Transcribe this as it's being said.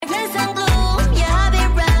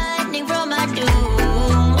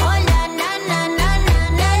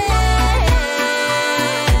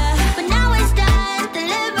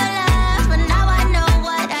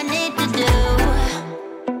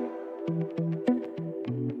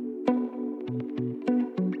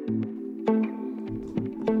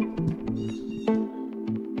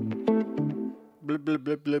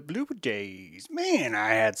Blue Jays. Man, I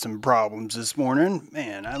had some problems this morning.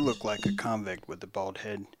 Man, I look like a convict with a bald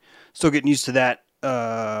head. Still getting used to that.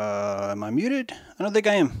 Am I muted? I don't think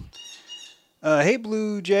I am. Hey,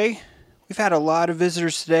 Blue Jay. We've had a lot of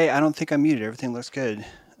visitors today. I don't think I'm muted. Everything looks good.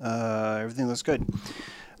 Everything looks good.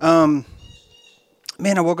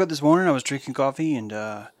 Man, I woke up this morning. I was drinking coffee, and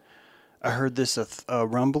I heard this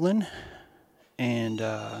rumbling, and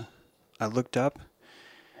I looked up,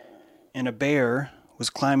 and a bear was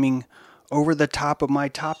climbing over the top of my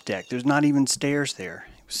top deck. There's not even stairs there.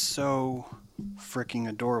 It was so freaking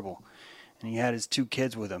adorable. And he had his two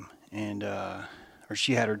kids with him, and or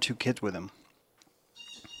she had her two kids with him.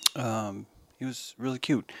 He was really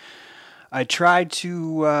cute. I tried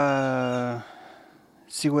to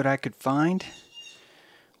see what I could find.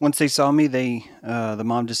 Once they saw me, the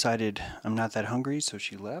mom decided I'm not that hungry, so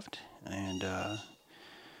she left. And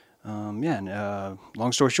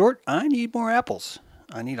long story short, I need more apples.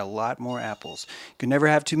 I need a lot more apples. You can never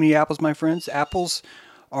have too many apples, my friends. Apples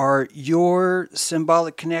are your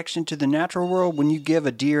symbolic connection to the natural world. When you give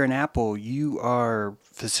a deer an apple, you are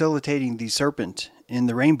facilitating the serpent in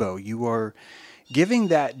the rainbow. You are giving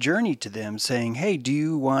that journey to them, saying, hey, do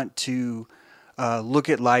you want to look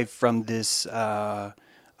at life from this higher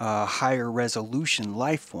resolution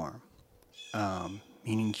life form,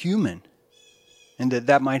 meaning human? And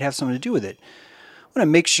that might have something to do with it. I want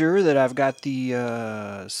to make sure that I've got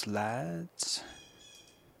the slides.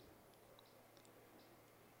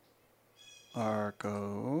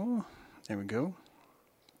 Arco. There we go.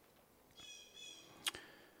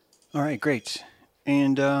 All right, great.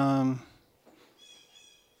 And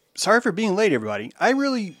sorry for being late, everybody. I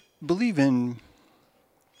really believe in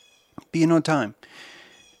being on time.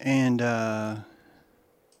 And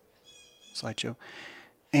slideshow.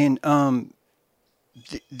 And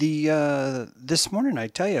this morning, I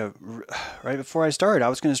tell you, right before I started, I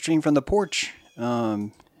was going to stream from the porch,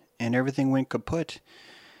 and everything went kaput.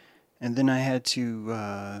 And then I had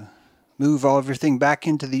to move everything back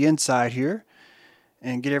into the inside here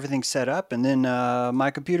and get everything set up. And then my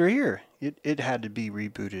computer here, it had to be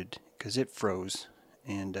rebooted because it froze.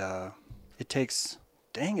 And it takes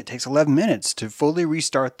 11 minutes to fully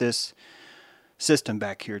restart this system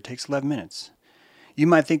back here. It takes 11 minutes. You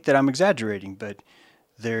might think that I'm exaggerating, but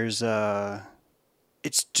there's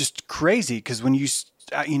it's just crazy because when this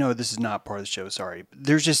is not part of the show, sorry.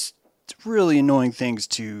 There's just really annoying things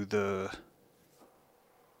to the...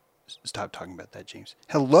 Stop talking about that, James.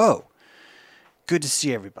 Hello. Good to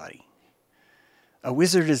see everybody. A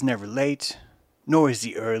wizard is never late, nor is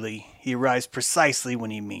he early. He arrives precisely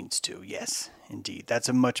when he means to. Yes, indeed. That's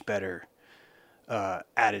a much better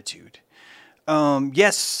attitude.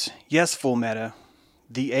 Yes, full meta.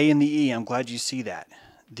 The A and the E, I'm glad you see that.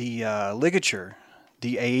 The ligature,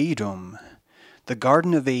 the AEdam, the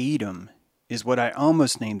Garden of AEden is what I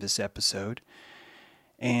almost named this episode.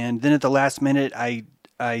 And then at the last minute, I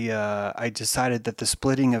decided that the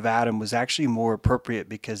splitting of Adam was actually more appropriate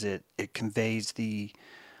because it conveys the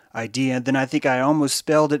idea. And then I think I almost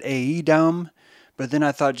spelled it AEdam, but then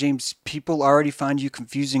I thought, James, people already find you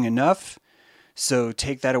confusing enough, so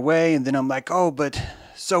take that away. And then I'm like, oh, but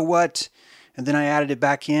so what? And then I added it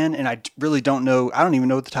back in, and I really don't know. I don't even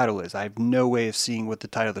know what the title is. I have no way of seeing what the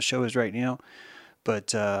title of the show is right now.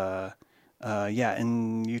 But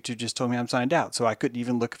and YouTube just told me I'm signed out, so I couldn't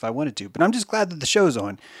even look if I wanted to. But I'm just glad that the show's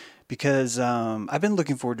on, because I've been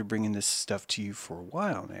looking forward to bringing this stuff to you for a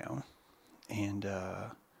while now, and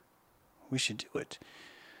we should do it.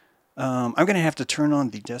 I'm going to have to turn on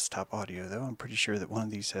the desktop audio, though. I'm pretty sure that one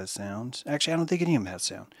of these has sound. Actually, I don't think any of them has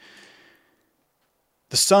sound.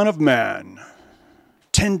 The Son of Man.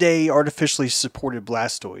 10-day artificially supported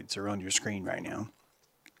blastoids are on your screen right now.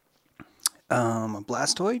 A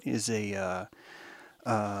blastoid is a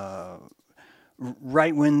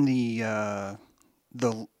right when the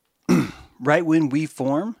right when we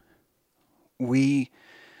form, we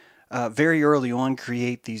very early on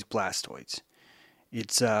create these blastoids.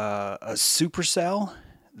 It's a supercell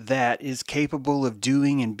that is capable of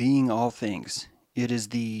doing and being all things. It is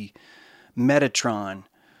the Metatron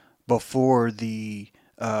before the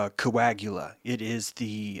coagula. It is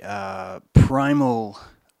the primal,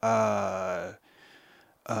 the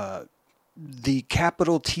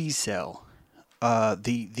capital T cell,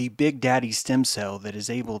 the big daddy stem cell that is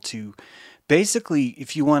able to basically,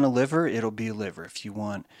 if you want a liver, it'll be a liver. If you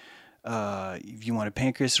want a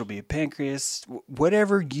pancreas, it'll be a pancreas.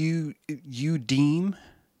 Whatever you deem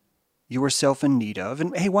yourself in need of.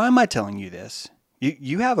 And hey, why am I telling you this?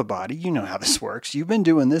 You have a body. You know how this works. You've been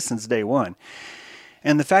doing this since day one.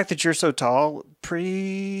 And the fact that you're so tall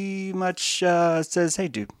pretty much says, hey,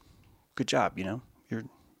 dude, good job,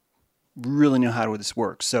 really know how this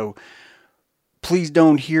works. So please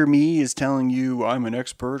don't hear me as telling you I'm an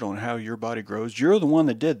expert on how your body grows. You're the one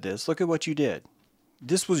that did this. Look at what you did.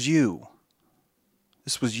 This was you.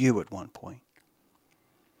 This was you at one point.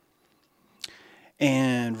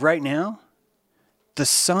 And right now, the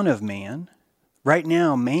Son of Man, right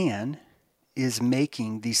now, man is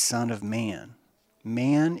making the Son of Man.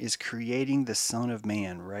 Man is creating the Son of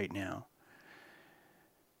Man right now.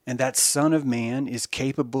 And that Son of Man is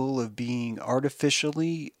capable of being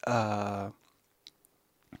artificially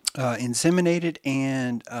inseminated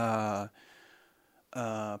and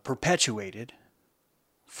perpetuated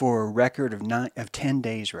for a record of 10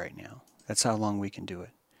 days right now. That's how long we can do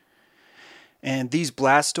it. And these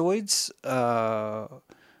blastoids are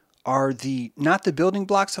not the building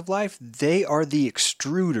blocks of life. They are the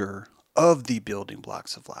extruder of the building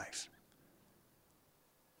blocks of life.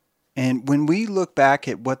 And when we look back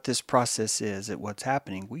at what this process is, at what's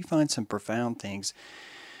happening, we find some profound things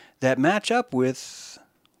that match up with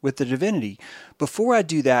the divinity. Before I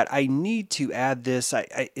do that, I need to add this.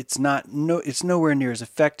 It's nowhere near as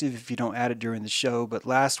effective if you don't add it during the show. But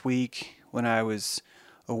last week, when I was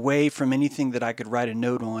away from anything that I could write a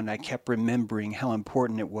note on, I kept remembering how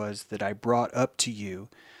important it was that I brought up to you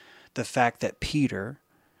the fact that Peter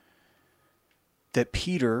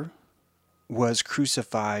was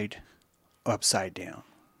crucified upside down.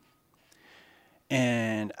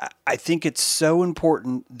 And I think it's so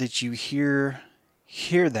important that you hear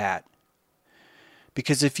that,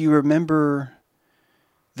 because if you remember,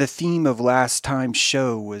 the theme of last time's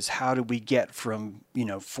show was how do we get from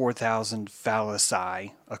 4,000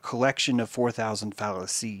 phalloci, a collection of 4,000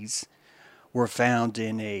 phalloces were found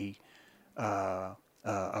in a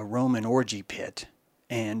Roman orgy pit,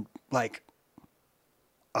 and like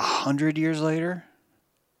 100 years later,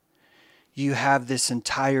 you have this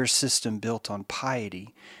entire system built on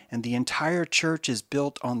piety, and the entire church is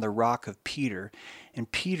built on the rock of Peter. And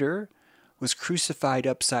Peter was crucified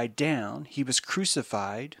upside down. He was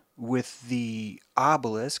crucified with the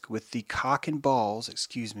obelisk, with the cock and balls.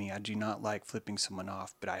 Excuse me, I do not like flipping someone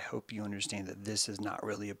off, but I hope you understand that this is not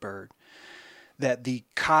really a bird. That the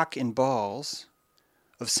cock and balls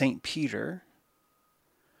of St. Peter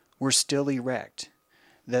were still erect.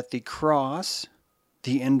 That the cross,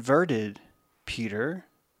 the inverted Peter,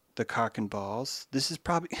 the cock and balls,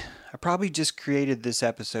 I probably just created this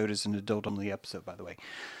episode as an adult-only episode, by the way.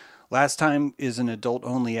 Last time is an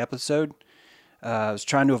adult-only episode. I was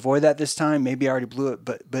trying to avoid that this time. Maybe I already blew it,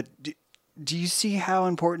 but do you see how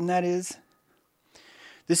important that is?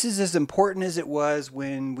 This is as important as it was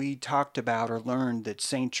when we talked about or learned that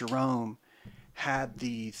St. Jerome had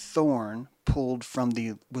the thorn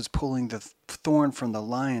was pulling the thorn from the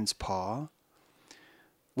lion's paw,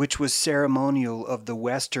 which was ceremonial of the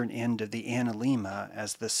western end of the analemma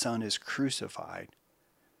as the sun is crucified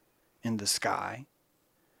in the sky.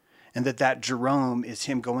 And that Jerome is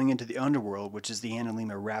him going into the underworld, which is the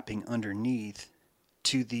analemma wrapping underneath,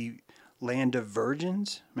 to the land of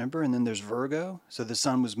virgins, remember? And then there's Virgo. So the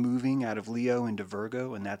sun was moving out of Leo into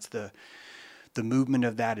Virgo, and that's the movement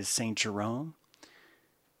of that is St. Jerome.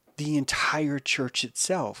 The entire church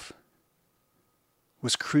itself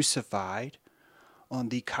was crucified on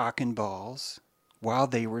the cock and balls while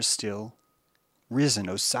they were still risen.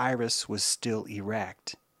 Osiris was still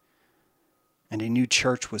erect. And a new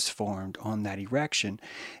church was formed on that erection.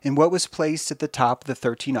 And what was placed at the top of the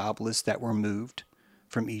 13 obelisks that were moved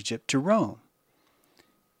from Egypt to Rome?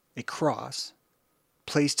 A cross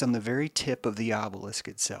placed on the very tip of the obelisk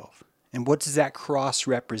itself. And what does that cross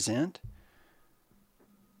represent?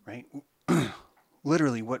 Right?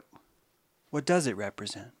 Literally, what does it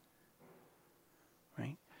represent?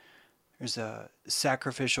 Right? There's a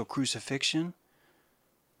sacrificial crucifixion.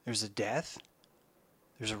 There's a death.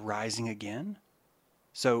 There's a rising again.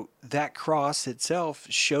 So that cross itself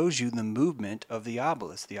shows you the movement of the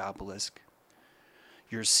obelisk. The obelisk.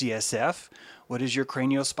 Your CSF, what does your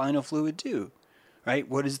craniospinal fluid do? Right?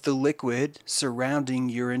 What is the liquid surrounding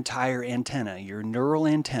your entire antenna, your neural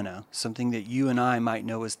antenna, something that you and I might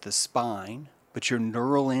know as the spine, but your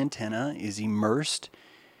neural antenna is immersed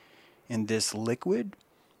in this liquid,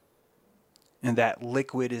 and that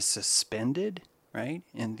liquid is suspended, right,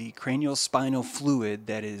 in the craniospinal fluid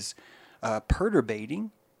that is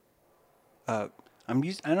perturbating. I'm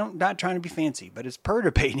not trying to be fancy, but it's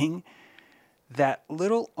perturbating that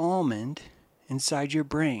little almond inside your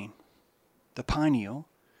brain, the pineal.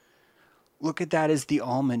 Look at that as the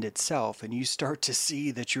almond itself, and you start to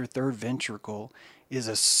see that your third ventricle is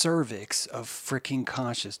a cervix of freaking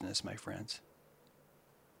consciousness, my friends.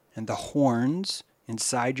 And the horns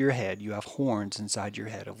inside your head, you have horns inside your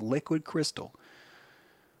head of liquid crystal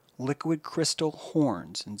liquid crystal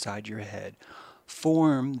horns inside your head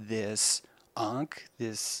form this ankh,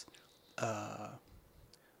 this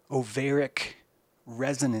ovaric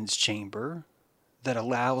resonance chamber that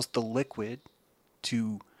allows the liquid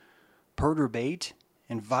to perturbate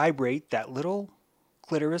and vibrate that little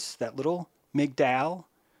clitoris, that little migdal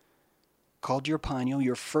called your pineal,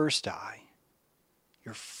 your first eye.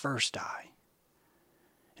 Your first eye.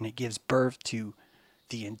 And it gives birth to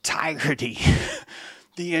the entirety,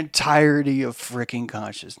 the entirety of freaking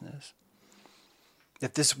consciousness.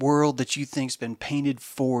 That this world that you think's been painted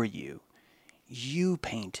for you, you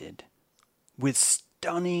painted with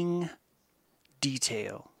stunning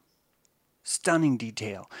detail. Stunning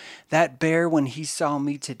detail. That bear, when he saw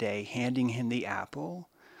me today handing him the apple,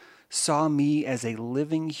 saw me as a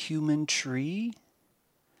living human tree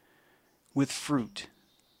with fruit.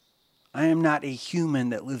 I am not a human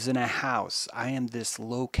that lives in a house. I am this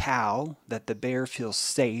locale that the bear feels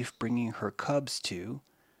safe bringing her cubs to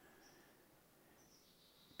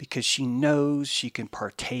because she knows she can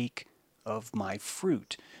partake of my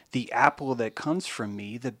fruit. The apple that comes from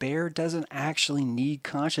me, the bear doesn't actually need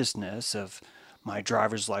consciousness of my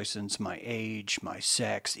driver's license, my age, my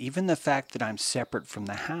sex, even the fact that I'm separate from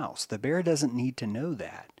the house. The bear doesn't need to know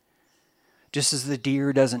that. Just as the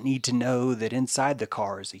deer doesn't need to know that inside the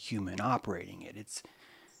car is a human operating it.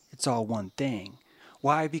 It's all one thing.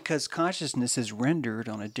 Why? Because consciousness is rendered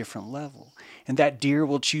on a different level. And that deer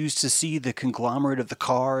will choose to see the conglomerate of the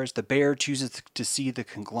cars. The bear chooses to see the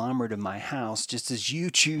conglomerate of my house, just as you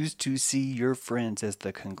choose to see your friends as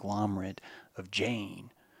the conglomerate of Jane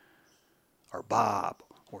or Bob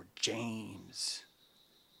or James,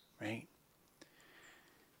 right?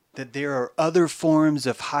 That there are other forms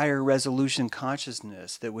of higher resolution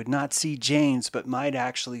consciousness that would not see James but might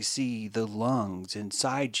actually see the lungs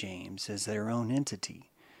inside James as their own entity.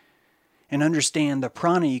 And understand the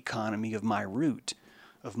prana economy of my root,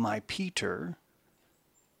 of my Peter,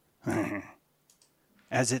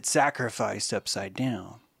 as it's sacrificed upside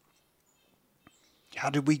down. How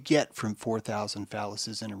did we get from 4,000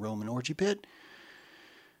 phalluses in a Roman orgy pit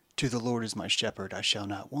to the Lord is my shepherd, I shall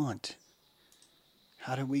not want?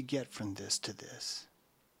 How do we get from this to this?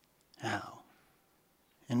 How?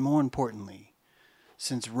 And more importantly,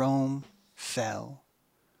 since Rome fell,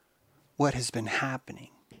 what has been happening?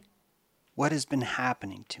 What has been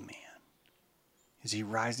happening to man? Is he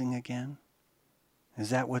rising again? Is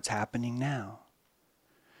that what's happening now?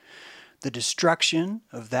 The destruction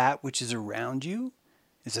of that which is around you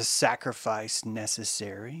is a sacrifice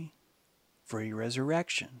necessary for a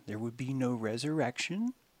resurrection. There would be no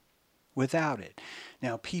resurrection without it.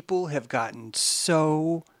 Now, people have gotten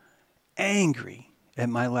so angry at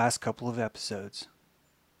my last couple of episodes.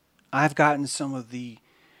 I've gotten some of the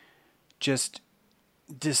just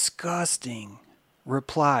disgusting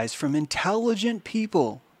replies from intelligent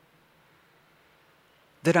people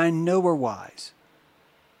that I know are wise.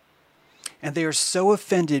 And they are so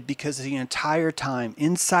offended because the entire time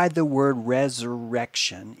inside the word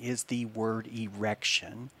resurrection is the word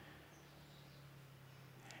erection.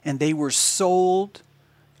 And they were sold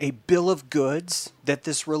a bill of goods that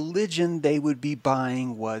this religion they would be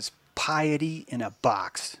buying was piety in a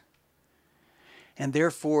box. And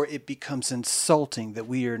therefore it becomes insulting that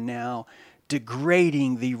we are now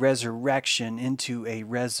degrading the resurrection into a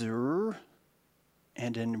resur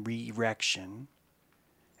and an erection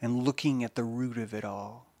and looking at the root of it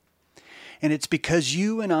all. And it's because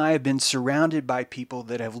you and I have been surrounded by people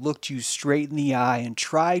that have looked you straight in the eye and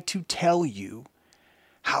tried to tell you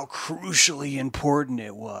how crucially important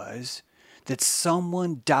it was that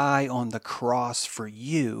someone die on the cross for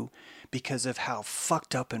you because of how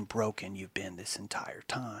fucked up and broken you've been this entire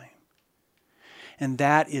time. And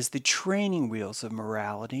that is the training wheels of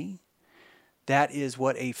morality. That is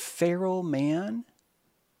what a feral man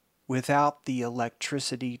without the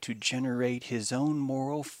electricity to generate his own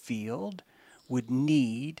moral field would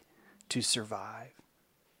need to survive.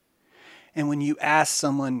 And when you ask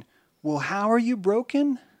someone, well, how are you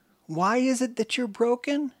broken? Why is it that you're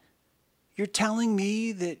broken? You're telling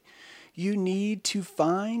me that you need to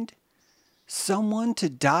find someone to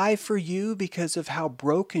die for you because of how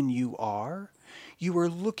broken you are. You are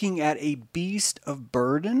looking at a beast of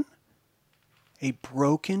burden, a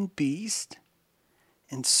broken beast,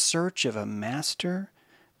 in search of a master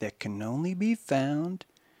that can only be found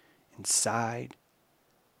inside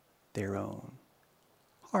their own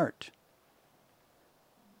heart.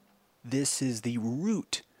 This is the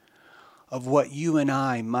root of what you and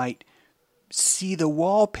I might see the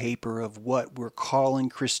wallpaper of what we're calling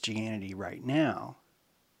Christianity right now.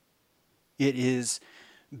 It is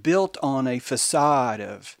built on a facade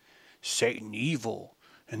of Satan evil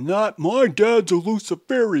And that my dad's a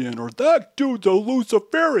Luciferian, or that dude's a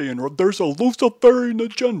Luciferian, or there's a Luciferian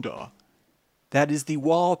agenda. That is the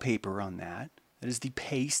wallpaper on that. That is the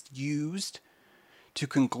paste used to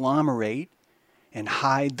conglomerate and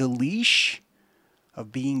hide the leash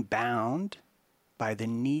of being bound by the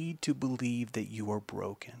need to believe that you are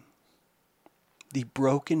broken. The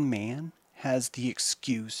broken man has the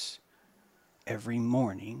excuse every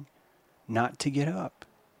morning not to get up.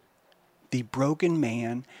 The broken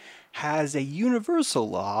man has a universal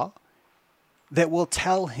law that will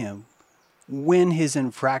tell him when his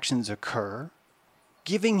infractions occur,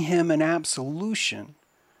 giving him an absolution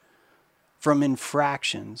from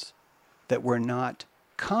infractions that were not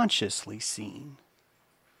consciously seen.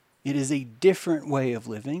 It is a different way of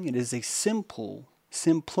living. It is a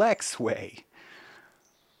simplex way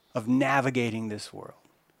of navigating this world.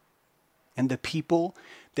 And the people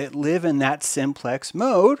that live in that simplex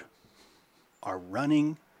mode are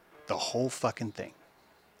running the whole fucking thing.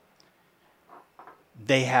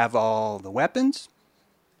 They have all the weapons.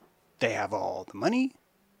 They have all the money.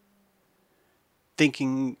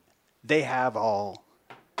 Thinking they have all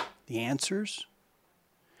the answers.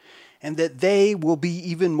 And that they will be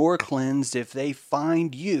even more cleansed if they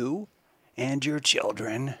find you and your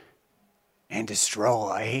children and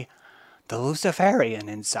destroy the Luciferian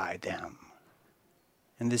inside them.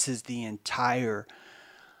 And this is the entire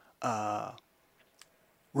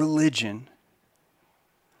religion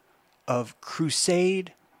of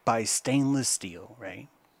crusade by stainless steel, right?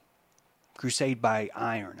 Crusade by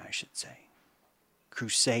iron, I should say.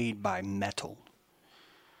 Crusade by metal.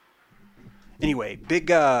 Anyway, big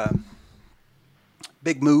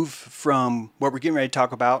move from what we're getting ready to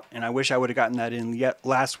talk about, and I wish I would have gotten that in yet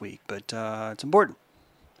last week, but it's important.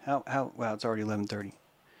 Well, it's already 11:30.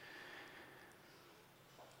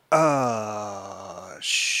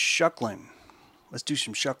 Shuckling. Let's do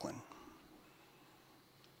some shuckling.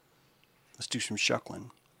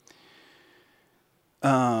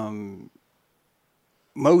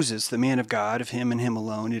 Moses, the man of God, of him and him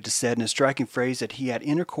alone, it is said in a striking phrase that he had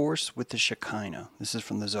intercourse with the Shekinah. This is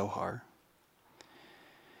from the Zohar.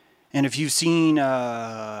 And if you've seen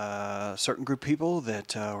a certain group of people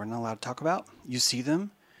that we're not allowed to talk about, you see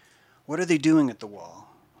them. What are they doing at the wall?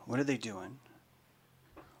 What are they doing?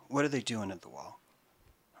 What are they doing at the wall?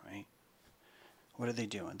 Right? What are they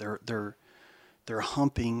doing? They're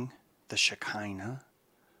humping the Shekinah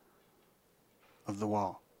of the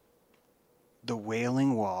wall. The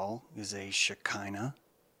Wailing Wall is a Shekinah,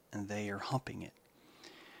 and they are humping it.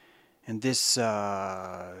 And this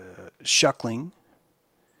shuckling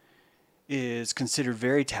is considered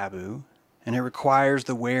very taboo, and it requires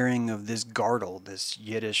the wearing of this girdle, this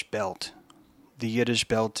Yiddish belt. The Yiddish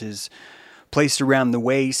belt is placed around the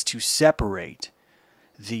waist to separate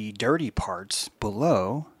the dirty parts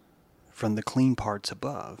below from the clean parts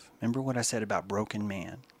above. Remember what I said about broken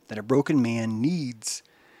man? That a broken man needs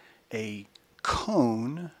a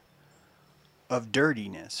cone of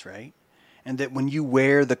dirtiness, right? And that when you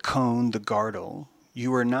wear the cone, the girdle,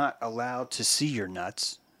 you are not allowed to see your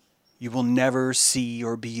nuts. You will never see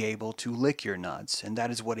or be able to lick your nuts. And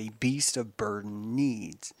that is what a beast of burden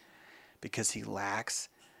needs, because he lacks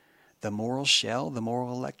the moral shell, the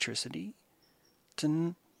moral electricity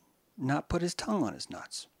to not put his tongue on his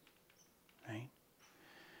nuts, right?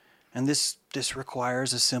 And this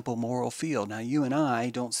requires a simple moral field. Now, you and I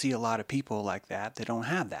don't see a lot of people like that. They don't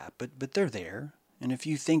have that, but they're there. And if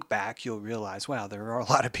you think back, you'll realize, wow, there are a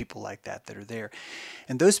lot of people like that are there.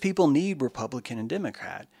 And those people need Republican and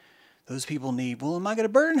Democrat. Those people need, well, am I going to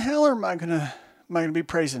burn in hell, or am I going to be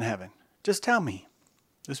praised in heaven? Just tell me.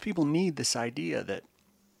 Those people need this idea that,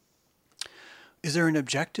 is there an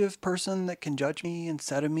objective person that can judge me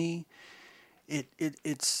instead of me?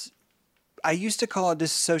 It's I used to call it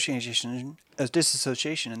disassociation,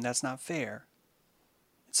 and that's not fair.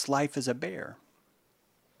 It's life as a bear.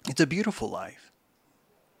 It's a beautiful life.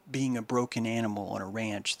 Being a broken animal on a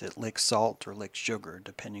ranch that licks salt or licks sugar,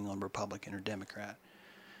 depending on Republican or Democrat.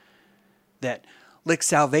 That licks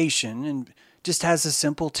salvation and just has a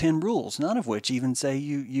simple 10 rules, none of which even say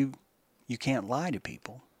you can't lie to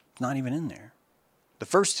people. It's not even in there. The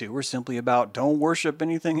first two are simply about don't worship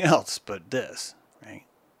anything else but this, right?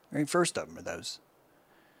 The very first of them are those.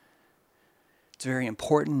 It's a very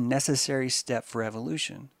important, necessary step for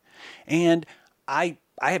evolution. And I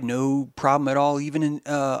have no problem at all even in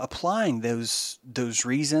applying those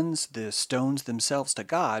reasons, the stones themselves, to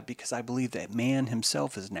God, because I believe that man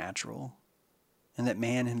himself is natural and that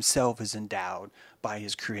man himself is endowed by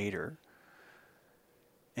his Creator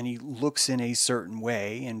and he looks in a certain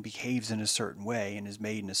way and behaves in a certain way and is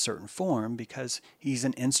made in a certain form because he's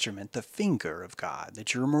an instrument, the finger of God,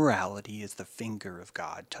 that your morality is the finger of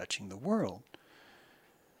God touching the world.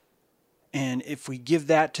 And if we give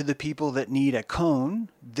that to the people that need a cone,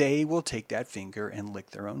 they will take that finger and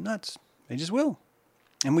lick their own nuts. They just will.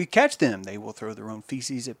 And we catch them. They will throw their own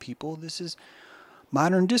feces at people. This is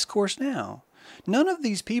modern discourse now. None of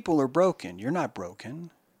these people are broken. You're not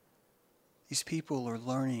broken. These people are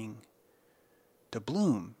learning to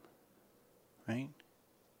bloom, right?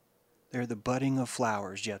 They're the budding of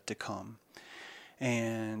flowers yet to come.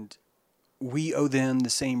 And we owe them the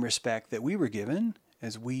same respect that we were given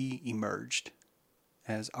as we emerged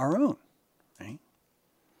as our own, right?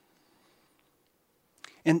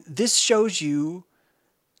 And this shows you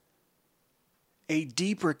a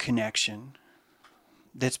deeper connection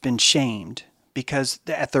that's been shamed, because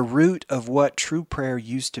at the root of what true prayer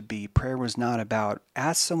used to be, prayer was not about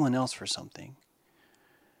ask someone else for something.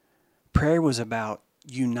 Prayer was about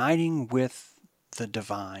uniting with the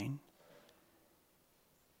divine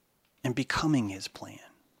and becoming his plan.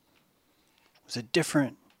 It was a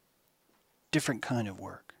different kind of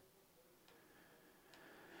work.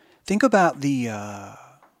 Think about the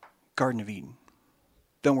Garden of Eden.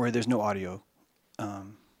 Don't worry, there's no audio.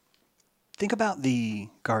 Think about the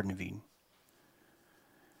Garden of Eden.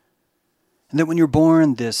 And that when you're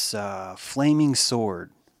born, this flaming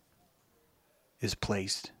sword is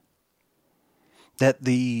placed. That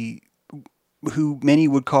who many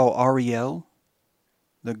would call Ariel,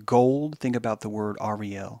 the gold, think about the word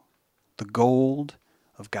Ariel, the gold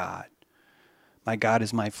of God. My God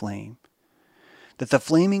is my flame. That the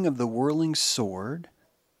flaming of the whirling sword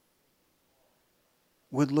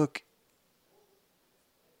would look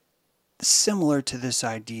similar to this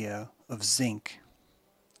idea of zinc.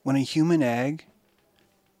 When a human egg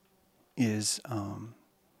is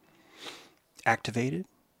activated,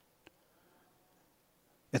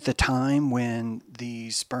 at the time when the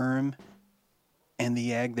sperm and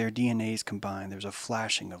the egg, their DNAs combine, there's a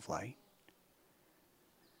flashing of light.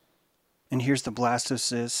 And here's the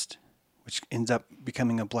blastocyst, which ends up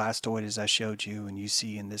becoming a blastoid, as I showed you. And you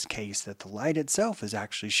see in this case that the light itself is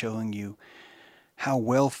actually showing you how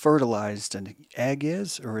well fertilized an egg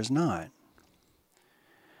is or is not.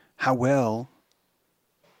 How well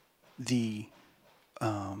the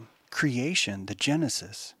creation, the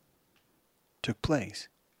Genesis, took place.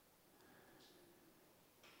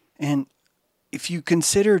 And if you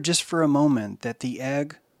consider just for a moment that the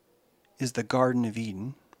egg is the Garden of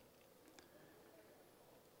Eden,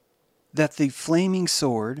 that the flaming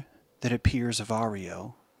sword that appears of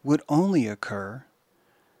Ariel would only occur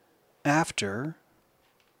after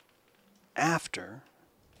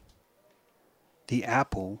the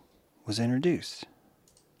apple was introduced.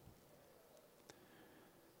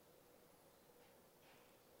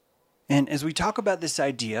 And as we talk about this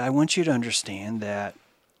idea, I want you to understand that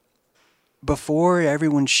before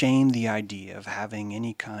everyone shamed the idea of having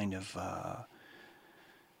any kind of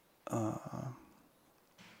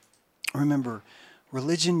remember,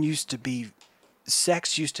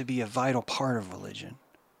 sex used to be a vital part of religion.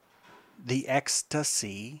 The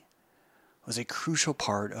ecstasy was a crucial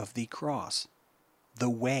part of the cross. The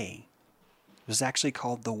way. It was actually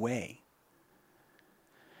called the way.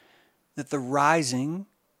 That the rising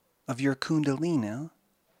of your kundalini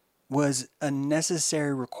was a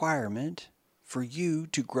necessary requirement for you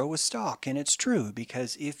to grow a stalk. And it's true,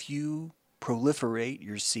 because if you proliferate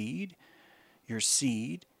your seed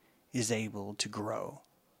is able to grow.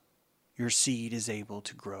 Your seed is able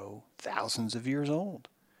to grow thousands of years old.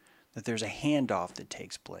 That there's a handoff that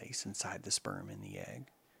takes place inside the sperm and the egg.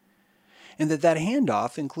 And that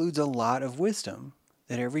handoff includes a lot of wisdom.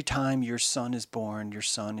 That every time your son is born, your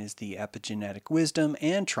son is the epigenetic wisdom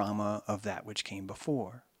and trauma of that which came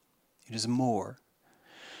before. It is more.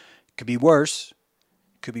 It could be worse.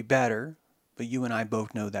 It could be better. But you and I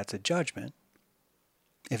both know that's a judgment.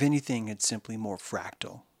 If anything, it's simply more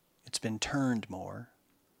fractal. It's been turned more.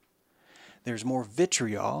 There's more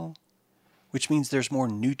vitriol, which means there's more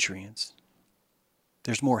nutrients.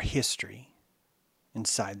 There's more history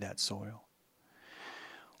inside that soil.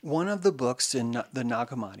 One of the books in the Nag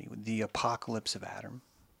Hammadi, The Apocalypse of Adam,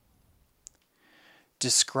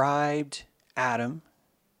 described Adam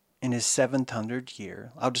in his 700th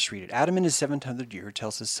year. I'll just read it. Adam in his 700th year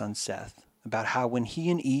tells his son Seth about how when he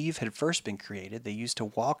and Eve had first been created, they used to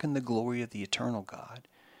walk in the glory of the eternal God.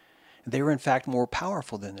 They were in fact more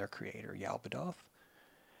powerful than their creator, Yaldabaoth.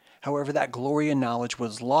 However, that glory and knowledge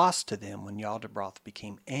was lost to them when Yaldabaoth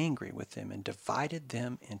became angry with them and divided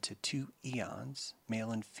them into two eons,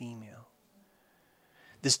 male and female.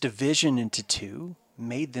 This division into two,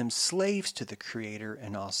 made them slaves to the Creator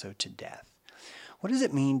and also to death. What does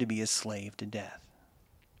it mean to be a slave to death?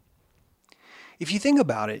 If you think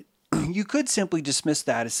about it, you could simply dismiss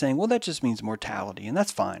that as saying, well, that just means mortality, and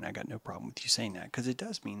that's fine. I got no problem with you saying that because it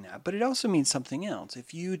does mean that. But it also means something else.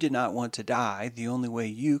 If you did not want to die, the only way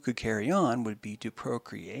you could carry on would be to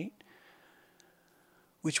procreate,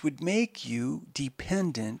 which would make you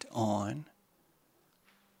dependent on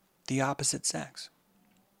the opposite sex.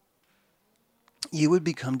 You would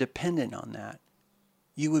become dependent on that.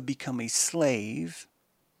 You would become a slave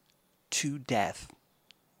to death.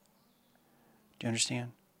 Do you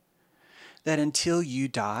understand? That until you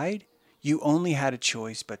died, you only had a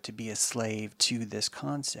choice but to be a slave to this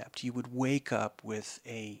concept. You would wake up with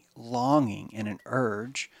a longing and an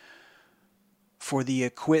urge for the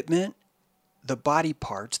equipment, the body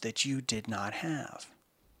parts that you did not have.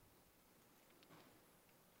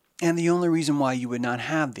 And the only reason why you would not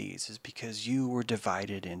have these is because you were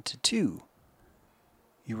divided into two.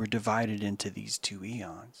 You were divided into these two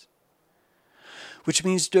eons. Which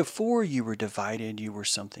means before you were divided, you were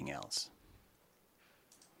something else.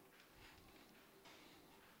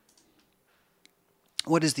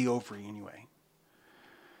 What is the ovary anyway?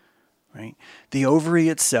 Right? The ovary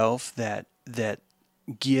itself that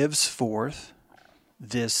gives forth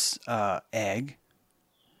this egg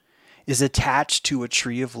is attached to a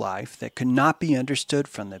tree of life that could not be understood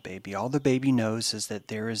from the baby. All the baby knows is that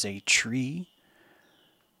there is a tree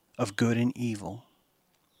of good and evil.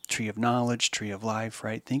 Tree of knowledge, tree of life,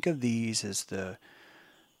 right? Think of these as the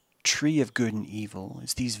tree of good and evil.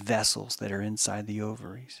 It's these vessels that are inside the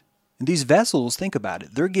ovaries. And these vessels, think about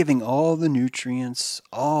it, they're giving all the nutrients,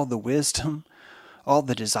 all the wisdom, all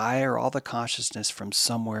the desire, all the consciousness from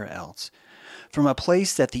somewhere else. From a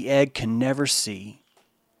place that the egg can never see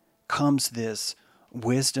comes this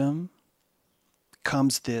wisdom,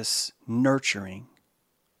 comes this nurturing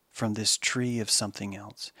from this tree of something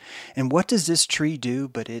else. And what does this tree do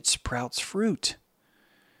but it sprouts fruit?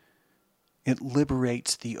 It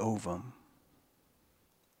liberates the ovum.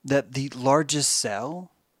 That the largest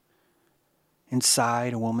cell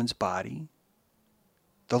inside a woman's body,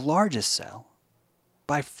 the largest cell,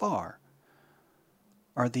 by far,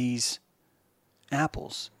 are these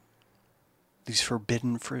apples, these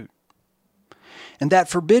forbidden fruit. And that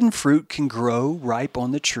forbidden fruit can grow ripe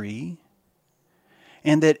on the tree,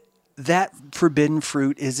 and that forbidden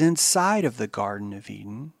fruit is inside of the Garden of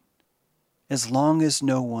Eden as long as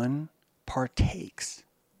no one partakes.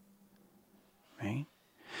 Right?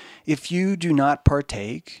 If you do not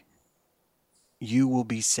partake, you will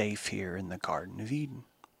be safe here in the Garden of Eden.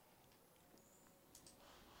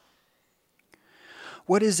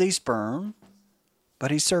 What is a sperm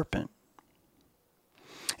but a serpent?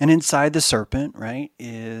 And inside the serpent, right,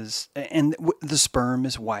 and the sperm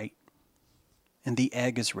is white and the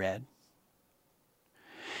egg is red.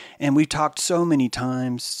 And we've talked so many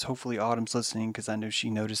times, hopefully Autumn's listening because I know she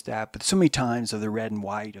noticed that, but so many times of the red and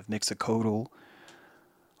white, of Mixocoatl,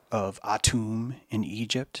 of Atum in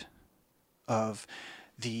Egypt, of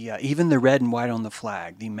the even the red and white on the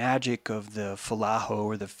flag. The magic of the Falaho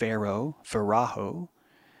or the Faraho,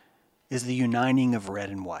 is the uniting of red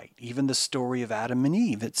and white. Even the story of Adam and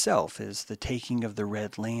Eve itself is the taking of the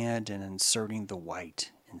red land and inserting the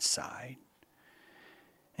white inside.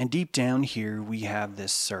 And deep down here we have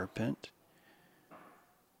this serpent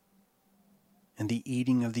and the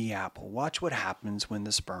eating of the apple. Watch what happens when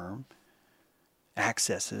the sperm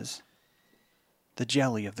accesses the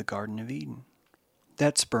jelly of the Garden of Eden.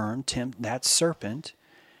 That that serpent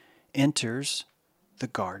enters the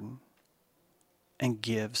garden and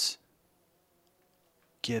gives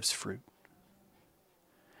fruit.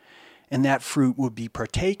 And that fruit will be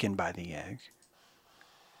partaken by the egg.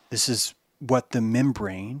 This is what the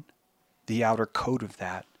membrane, the outer coat of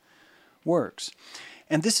that, works.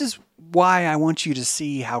 And this is why I want you to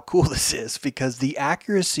see how cool this is, because the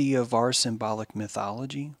accuracy of our symbolic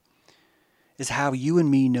mythology is how you and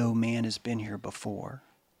me know man has been here before.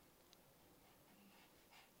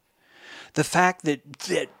 The fact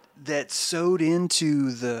that sewed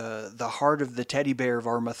into the heart of the teddy bear of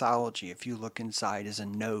our mythology, if you look inside, is a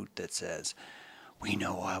note that says, we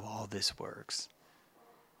know how all this works.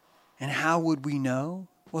 And how would we know?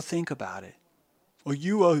 Well, think about it. Well,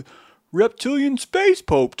 you a reptilian space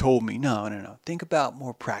pope told me. No. Think about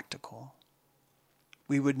more practical.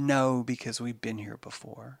 We would know because we've been here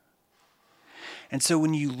before. And so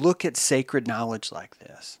when you look at sacred knowledge like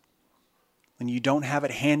this, when you don't have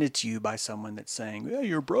it handed to you by someone that's saying, yeah,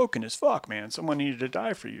 you're broken as fuck, man. Someone needed to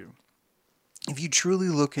die for you. If you truly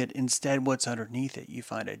look at instead what's underneath it, you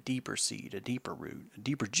find a deeper seed, a deeper root, a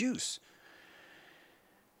deeper juice.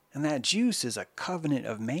 And that juice is a covenant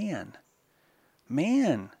of man.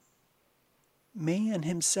 Man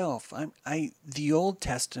himself. The Old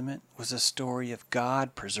Testament was a story of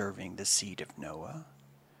God preserving the seed of Noah.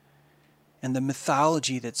 And the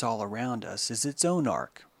mythology that's all around us is its own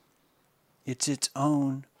ark. It's its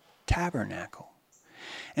own tabernacle.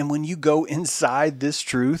 And when you go inside this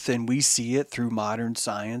truth and we see it through modern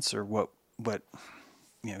science, or what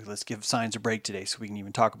let's give science a break today so we can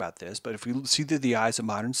even talk about this. But if we see through the eyes of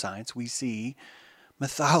modern science, we see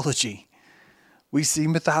mythology. We see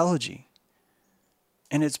mythology.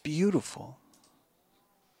 And it's beautiful.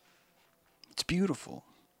 It's beautiful.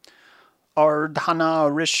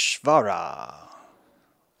 Ardhana Rishvara.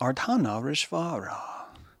 Ardhana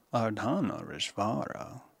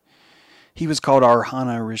Rishvara. He was called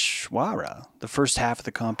Arhanarishvara, the first half of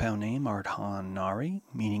the compound name, Ardhanari,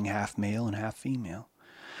 meaning half male and half female.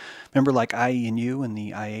 Remember, like I and you and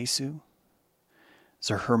the Iesu? It's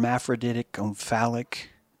a hermaphroditic, omphalic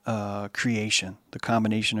creation, the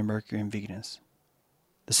combination of Mercury and Venus.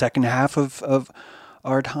 The second half of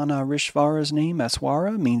Ardhanarishvara's name,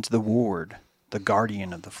 Aswara, means the ward, the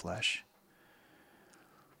guardian of the flesh.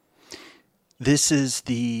 This is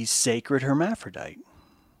the sacred hermaphrodite.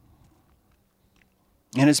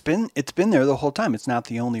 And it's been there the whole time. It's not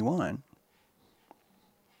the only one.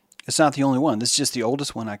 It's not the only one. This is just the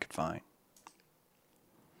oldest one I could find.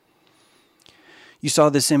 You saw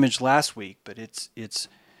this image last week, but it's this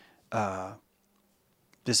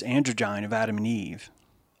androgyne of Adam and Eve.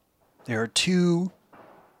 There are two.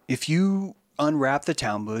 If you unwrap the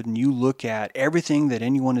Talmud and you look at everything that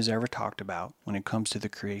anyone has ever talked about when it comes to the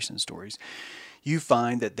creation stories, you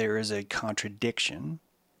find that there is a contradiction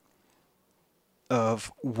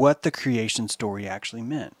of what the creation story actually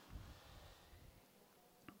meant.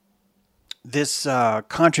 This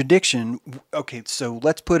contradiction, okay, so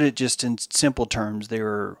let's put it just in simple terms. There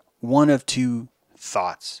are one of two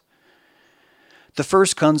thoughts. The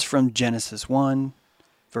first comes from Genesis 1,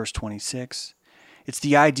 verse 26. It's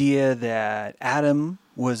the idea that Adam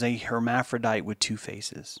was a hermaphrodite with two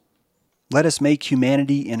faces. Let us make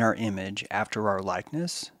humanity in our image, after our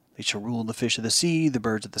likeness. They shall rule the fish of the sea, the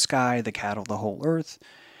birds of the sky, the cattle of the whole earth,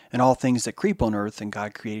 and all things that creep on earth. And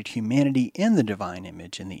God created humanity in the divine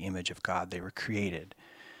image. In the image of God they were created.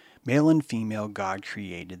 Male and female, God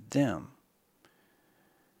created them.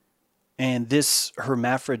 And this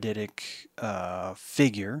hermaphroditic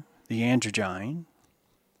figure, the androgyne,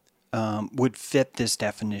 would fit this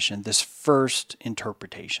definition, this first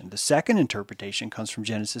interpretation. The second interpretation comes from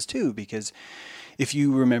Genesis 2, because if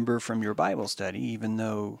you remember from your Bible study, even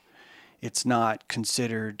though it's not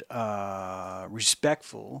considered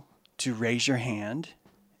respectful to raise your hand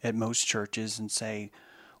at most churches and say,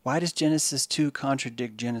 why does Genesis 2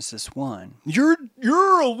 contradict Genesis 1? You're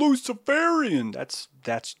a Luciferian. That's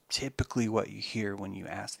typically what you hear when you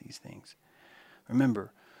ask these things.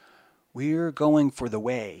 Remember, we're going for the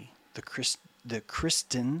way, the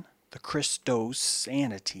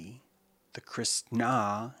Christosanity, the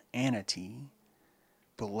Christna-anity.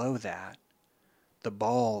 Below that, the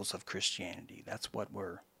balls of Christianity. That's what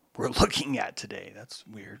we're looking at today. That's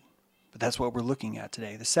weird, but that's what we're looking at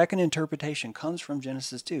today. The second interpretation comes from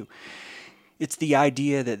Genesis 2. It's the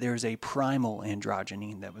idea that there's a primal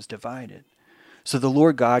androgyny that was divided. So the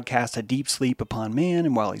Lord God cast a deep sleep upon man,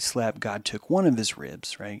 and while he slept, God took one of his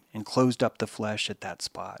ribs, right, and closed up the flesh at that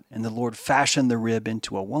spot. And the Lord fashioned the rib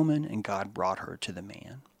into a woman, and God brought her to the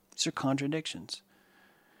man. These are contradictions.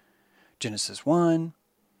 Genesis 1,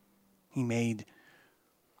 he made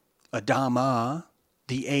adamah,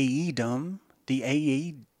 the AEdam. The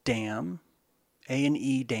AEdam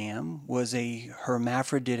was a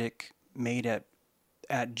hermaphroditic made at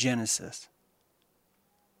Genesis,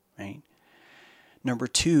 right? Number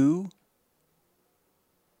 2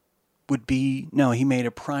 would be, he made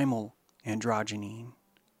a primal androgyny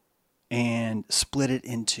and split it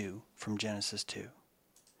into from Genesis 2.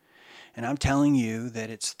 And I'm telling you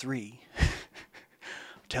that it's 3. I'm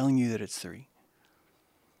telling you that it's 3.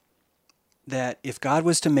 That if God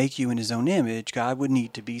was to make you in his own image, God would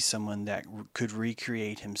need to be someone that could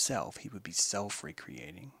recreate himself. He would be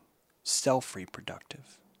self-recreating,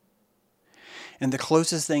 self-reproductive. And the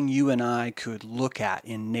closest thing you and I could look at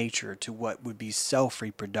in nature to what would be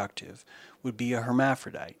self-reproductive would be a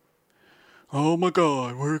hermaphrodite. Oh my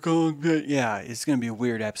God, we're going to... Yeah, it's going to be a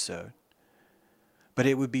weird episode. But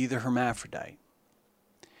it would be the hermaphrodite.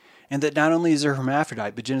 And that not only is there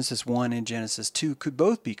hermaphrodite, but Genesis 1 and Genesis 2 could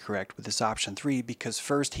both be correct with this option 3, because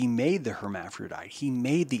first he made the hermaphrodite. He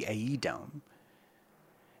made the AEdam.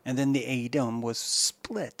 And then the AEdam was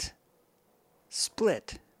split.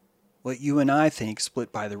 what you and I think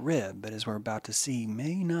split by the rib, but as we're about to see,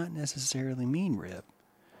 may not necessarily mean rib.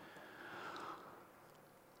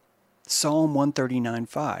 Psalm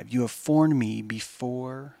 139:5, you have formed me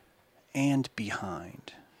before and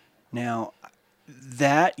behind. Now,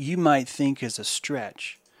 that you might think is a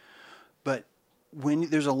stretch, but when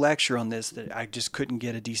there's a lecture on this that I just couldn't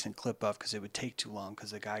get a decent clip of because it would take too long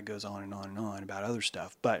because the guy goes on and on and on about other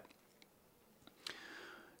stuff. But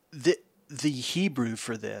the Hebrew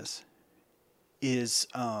for this is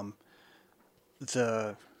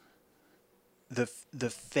the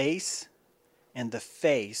face and the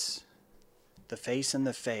face, the face and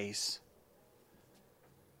the face,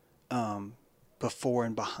 before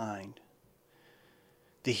and behind.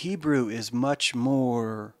 The Hebrew is much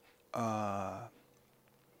more about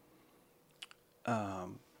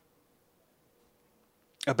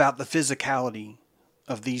the physicality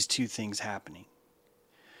of these two things happening.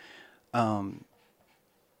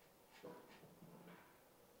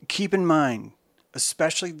 Keep in mind,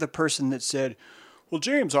 especially the person that said, Well,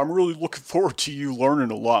 James, I'm really looking forward to you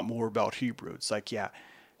learning a lot more about Hebrew. it's like, yeah,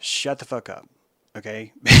 shut the fuck up,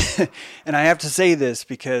 okay? And I have to say this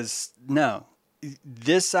because, no,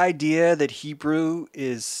 this idea that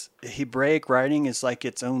Hebraic writing is like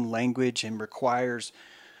its own language and requires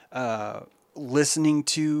listening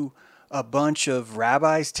to a bunch of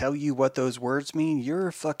rabbis tell you what those words mean, you're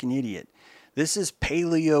a fucking idiot. This is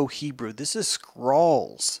Paleo Hebrew. This is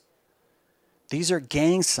scrolls. These are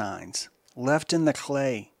gang signs left in the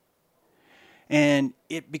clay. And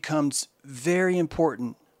it becomes very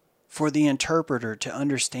important for the interpreter to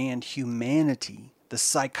understand humanity, the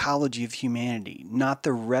psychology of humanity, not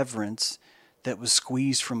the reverence that was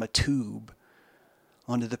squeezed from a tube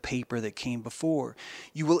onto the paper that came before.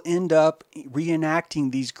 You will end up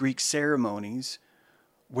reenacting these Greek ceremonies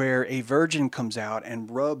where a virgin comes out and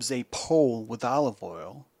rubs a pole with olive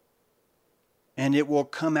oil, and it will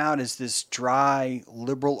come out as this dry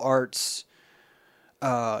liberal arts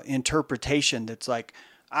interpretation that's like,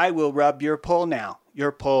 I will rub your pole now.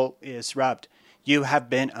 Your pole is rubbed. You have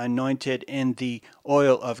been anointed in the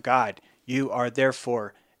oil of God. You are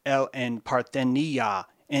therefore El en Parthenia.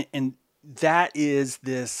 And that is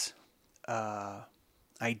this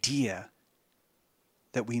idea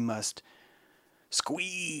that we must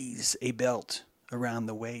squeeze a belt around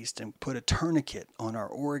the waist and put a tourniquet on our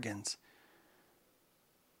organs,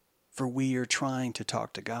 for we are trying to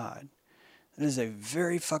talk to God. It is a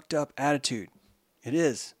very fucked up attitude. It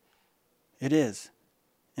is. It is.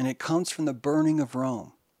 And it comes from the burning of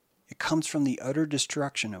Rome. It comes from the utter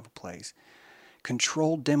destruction of a place.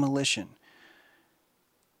 Controlled demolition.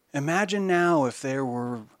 Imagine now if there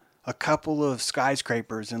were a couple of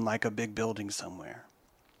skyscrapers in like a big building somewhere,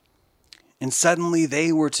 and suddenly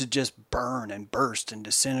they were to just burn and burst and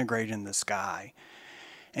disintegrate in the sky.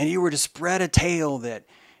 And you were to spread a tale that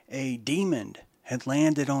a demon had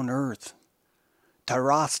landed on earth,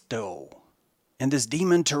 Tarasto. And this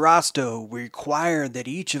demon Tarasto required that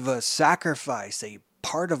each of us sacrifice a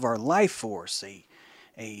part of our life force,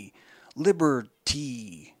 a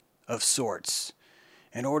liberty of sorts,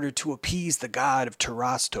 in order to appease the god of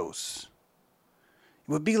Tarastos.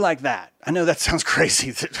 It would be like that. I know that sounds crazy.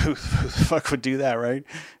 Who the fuck would do that, right?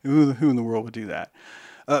 Who in the world would do that?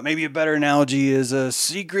 Maybe a better analogy is a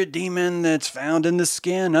secret demon that's found in the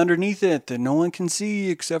skin underneath it that no one can see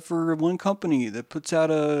except for one company that puts out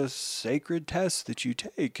a sacred test that you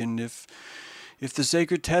take. And if the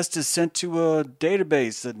sacred test is sent to a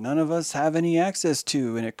database that none of us have any access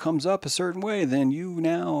to, and it comes up a certain way, then you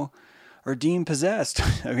now are deemed possessed.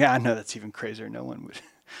 Yeah, I know that's even crazier. No one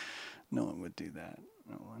would do that.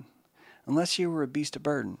 No one. Unless you were a beast of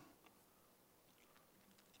burden.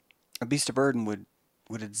 A beast of burden would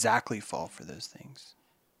exactly fall for those things.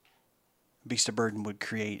 A beast of burden would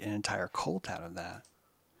create an entire cult out of that.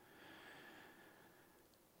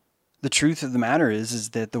 The truth of the matter is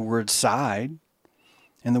that the word side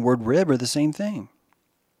and the word rib are the same thing.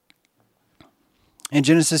 In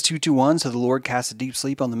Genesis 2:1, so the Lord cast a deep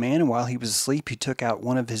sleep on the man, and while he was asleep, he took out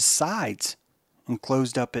one of his sides and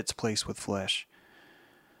closed up its place with flesh.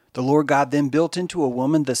 The Lord God then built into a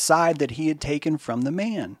woman the side that he had taken from the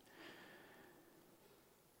man.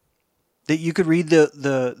 That you could read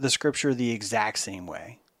the scripture the exact same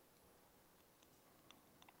way.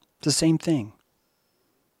 It's the same thing.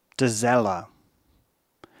 Dzela.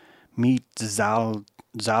 Meet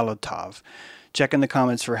Zalatov. Check in the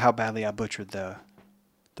comments for how badly I butchered the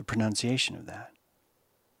pronunciation of that.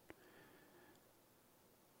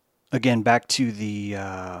 Again, back to the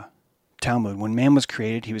Talmud. When man was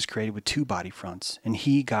created, he was created with two body fronts, and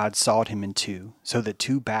he, God, sawed him in two, so that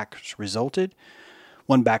two backs resulted.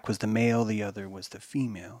 One back was the male, the other was the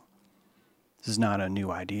female. This is not a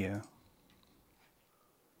new idea.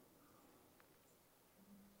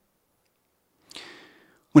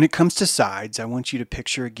 When it comes to sides, I want you to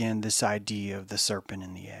picture again this idea of the serpent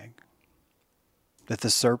and the egg. That the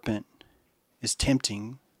serpent is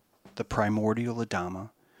tempting the primordial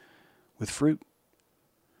adamah with fruit.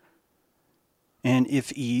 And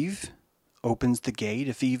if Eve opens the gate,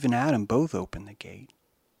 if Eve and Adam both open the gate,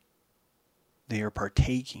 they are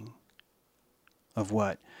partaking of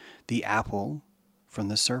what? The apple from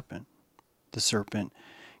the serpent. The serpent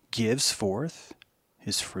gives forth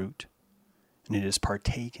his fruit, and it is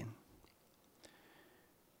partaken.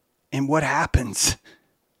 And what happens?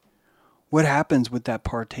 What happens with that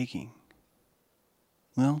partaking?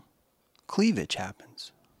 Well, cleavage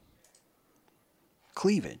happens.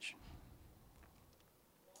 Cleavage.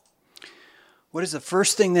 What is the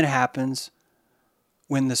first thing that happens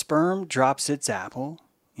when the sperm drops its apple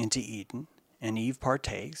into Eden and Eve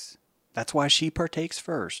partakes? That's why she partakes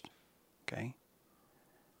first. Okay?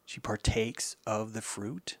 She partakes of the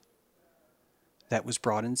fruit that was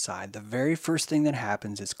brought inside. The very first thing that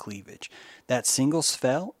happens is cleavage. That single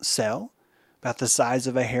cell, about the size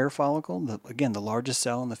of a hair follicle, again, the largest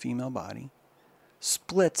cell in the female body,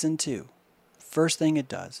 splits in two. First thing it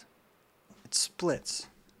does, it splits.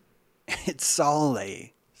 It's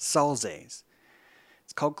salzes.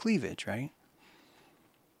 It's called cleavage, right?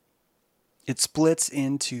 It splits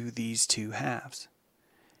into these two halves.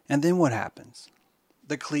 And then what happens?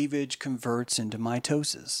 The cleavage converts into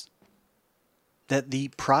mitosis. That the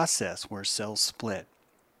process where cells split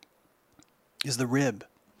is the rib,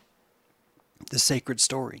 the sacred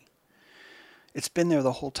story. It's been there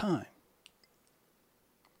the whole time.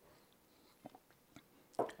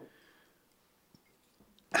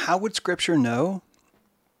 How would Scripture know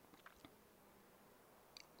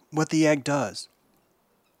what the egg does?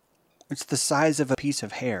 It's the size of a piece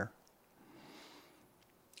of hair.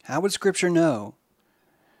 How would Scripture know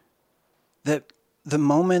that the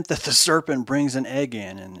moment that the serpent brings an egg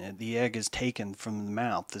in and the egg is taken from the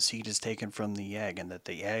mouth, the seed is taken from the egg, and that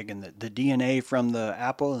the egg and the DNA from the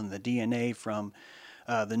apple and the DNA from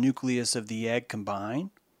the nucleus of the egg combine,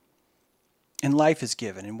 and life is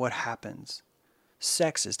given, and what happens?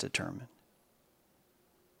 Sex is determined.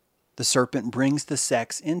 The serpent brings the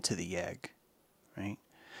sex into the egg, right?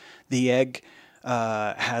 The egg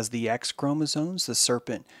has the X chromosomes. The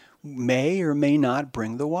serpent may or may not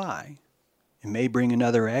bring the Y. It may bring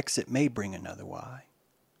another X. It may bring another Y.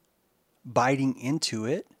 Biting into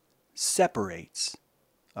it separates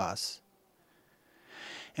us.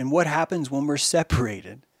 And what happens when we're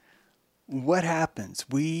separated? What happens?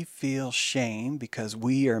 We feel shame because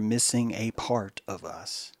we are missing a part of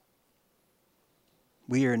us.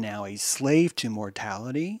 We are now a slave to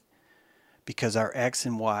mortality because our X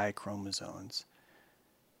and Y chromosomes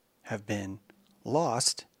have been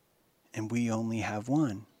lost and we only have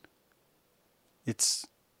one. It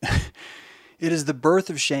is the birth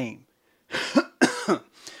of shame.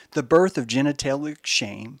 The birth of genitalic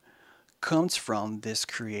shame comes from this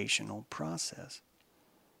creational process.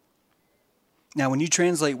 Now, when you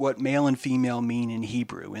translate what male and female mean in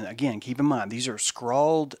Hebrew, and again, keep in mind, these are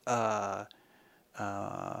scrawled gang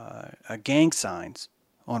signs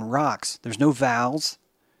on rocks. There's no vowels.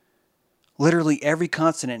 Literally every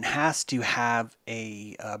consonant has to have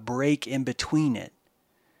a break in between it.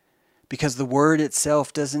 Because the word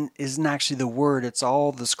itself isn't actually the word. It's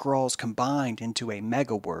all the scrawls combined into a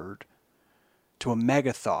mega word, to a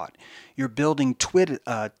mega thought. You're building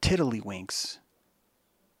tiddlywinks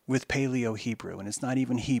with Paleo-Hebrew, and it's not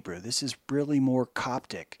even Hebrew. This is really more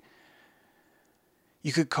Coptic.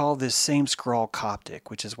 You could call this same scrawl Coptic,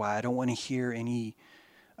 which is why I don't want to hear any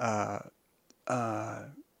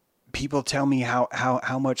people tell me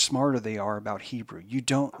how much smarter they are about Hebrew. You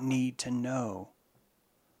don't need to know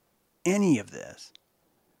any of this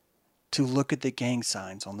to look at the gang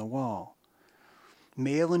signs on the wall.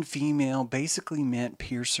 Male and female basically meant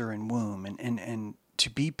piercer and womb, and to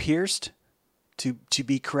be pierced, to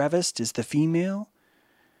be creviced is the female,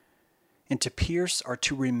 and to pierce or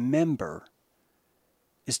to remember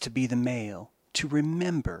is to be the male. To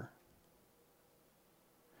remember.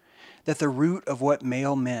 That the root of what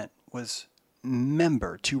male meant was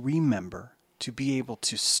member, to remember, to be able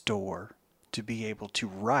to store, to be able to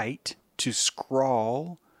write, to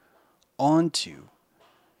scrawl onto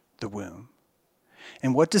the womb.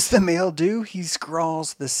 And what does the male do? He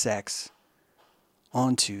scrawls the sex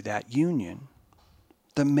onto that union.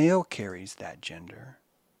 The male carries that gender.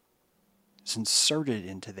 It's inserted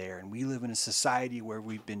into there. And we live in a society where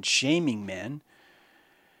we've been shaming men.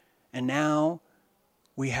 And now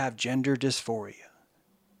we have gender dysphoria.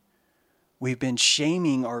 We've been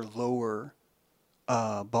shaming our lower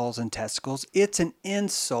balls and testicles. It's an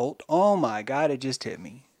insult. Oh my God, it just hit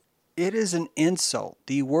me. It is an insult.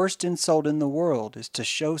 The worst insult in the world is to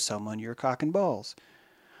show someone your cock and balls.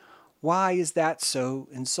 Why is that so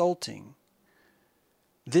insulting?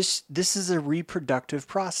 This is a reproductive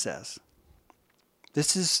process.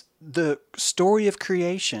 This is the story of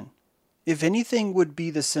creation. If anything would be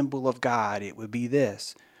the symbol of God, it would be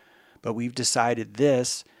this. But we've decided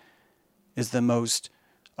this is the most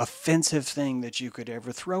offensive thing that you could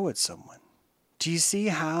ever throw at someone. Do you see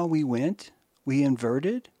how we went? We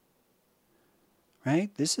inverted? Right?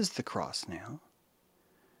 This is the cross now.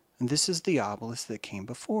 And this is the obelisk that came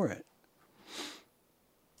before it.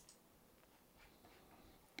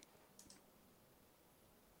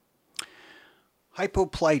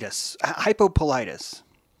 Hypopolitus.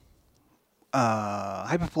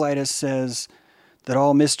 Hypopolitus says that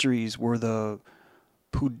all mysteries were the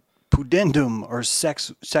pudendum, or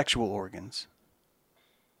sexual organs.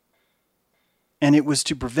 And it was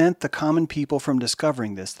to prevent the common people from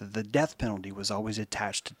discovering this that the death penalty was always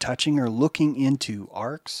attached to touching or looking into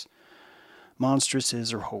arks,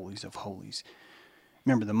 monstresses, or holies of holies.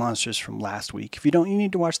 Remember the monstrous from last week. If you don't, you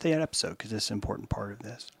need to watch that episode because it's an important part of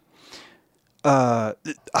this. Our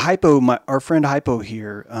friend Hypo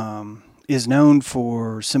here, is known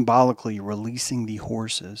for symbolically releasing the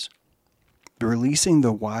horses, releasing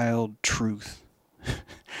the wild truth,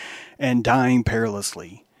 and dying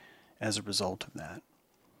perilously as a result of that.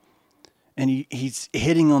 And he's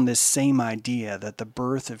hitting on this same idea that the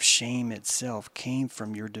birth of shame itself came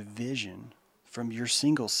from your division, from your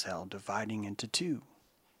single cell dividing into two.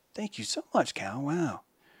 Thank you so much, Cal. Wow.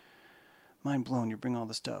 Mind blown, you bring all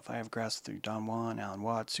the stuff. I have grasped through Don Juan, Alan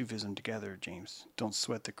Watts, Sufism together, James. Don't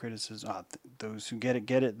sweat the criticism. Those who get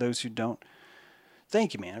it. Those who don't.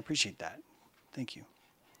 Thank you, man. I appreciate that. Thank you.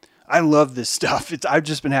 I love this stuff. I've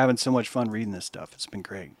just been having so much fun reading this stuff. It's been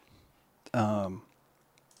great. I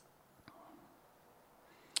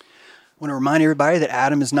want to remind everybody that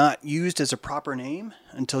Adam is not used as a proper name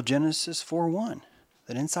until Genesis 4:1.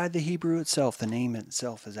 That inside the Hebrew itself, the name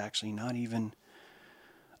itself is actually not even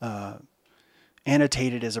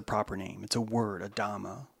annotated as a proper name. It's a word,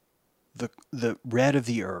 adamah, the red of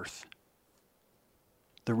the earth.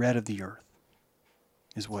 The red of the earth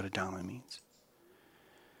is what adamah means.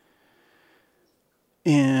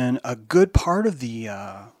 In a good part of the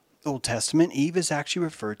Old Testament, Eve is actually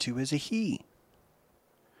referred to as a he.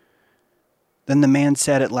 Then the man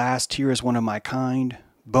said at last, here is one of my kind,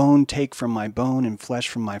 bone take from my bone and flesh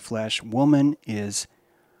from my flesh. Woman is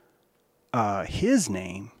his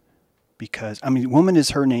name woman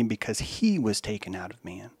is her name because he was taken out of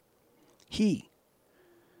man. He.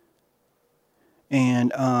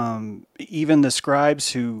 And even the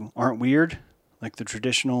scribes who aren't weird, like the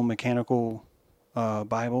traditional mechanical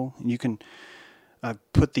Bible, and you can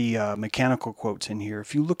put the mechanical quotes in here.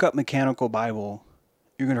 If you look up mechanical Bible,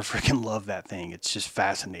 you're going to freaking love that thing. It's just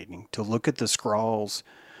fascinating to look at the scrawls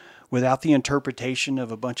without the interpretation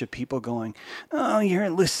of a bunch of people going, oh, you're a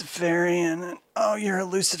Luciferian, and oh, you're a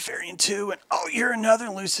Luciferian too, and oh, you're another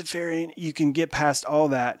Luciferian. You can get past all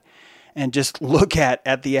that and just look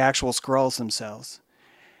at the actual scrolls themselves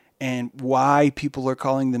and why people are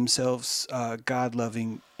calling themselves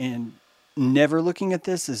God-loving, and never looking at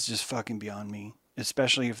this is just fucking beyond me,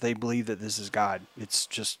 especially if they believe that this is God. It's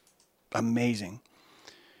just amazing.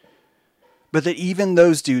 But that even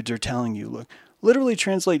those dudes are telling you, look, literally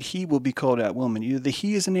translate he will be called out woman. Either the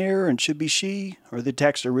he is an error and should be she, or the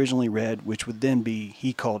text originally read, which would then be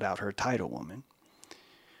he called out her title woman.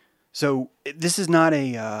 So this is not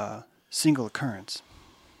a single occurrence.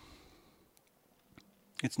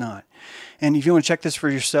 It's not. And if you want to check this for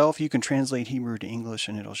yourself, you can translate Hebrew to English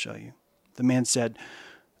and it'll show you. The man said,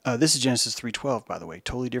 this is Genesis 3:12, by the way,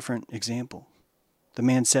 totally different example. The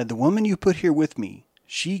man said, the woman you put here with me,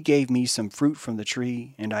 she gave me some fruit from the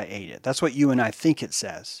tree and I ate it. That's what you and I think it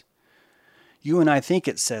says. You and I think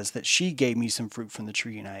it says that she gave me some fruit from the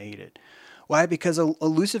tree and I ate it. Why? Because a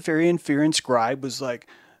Luciferian fearing scribe was like,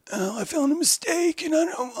 oh, I found a mistake and I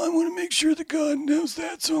want to make sure that God knows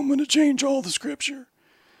that, so I'm going to change all the scripture.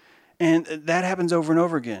 And that happens over and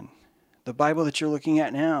over again. The Bible that you're looking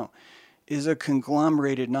at now is a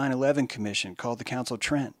conglomerated 9/11 commission called the Council of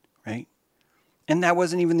Trent, right? And that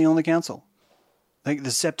wasn't even the only council. Like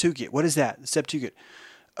the Septuagint. What is that? The Septuagint.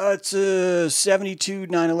 It's a 72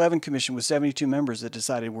 9/11 commission with 72 members that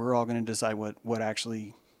decided we're all going to decide what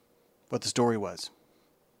the story was.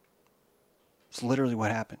 It's literally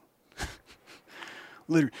what happened.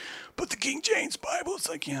 Literally. But the King James Bible, it's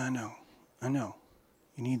like, yeah, I know.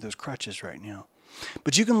 You need those crutches right now.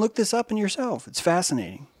 But you can look this up in yourself. It's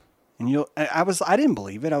fascinating. And I didn't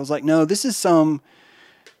believe it. I was like, no, this is some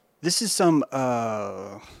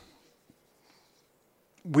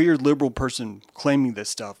weird liberal person claiming this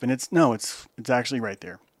stuff. And it's actually right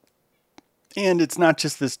there. And it's not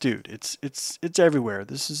just this dude. It's everywhere.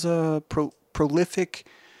 This is a prolific,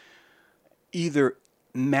 either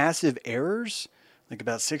massive errors, like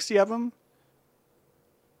about 60 of them,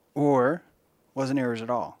 or wasn't errors at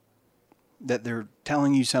all. That they're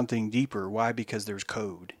telling you something deeper. Why? Because there's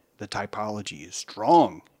code. The typology is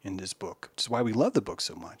strong in this book, which is why we love the book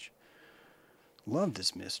so much. Love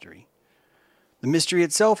this mystery. The mystery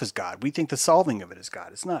itself is God. We think the solving of it is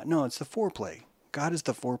God. It's not. No, it's the foreplay. God is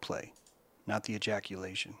the foreplay, not the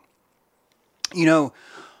ejaculation. You know,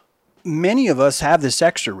 many of us have this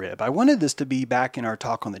extra rib. I wanted this to be back in our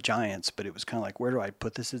talk on the giants, but it was kind of like, where do I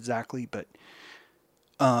put this exactly? But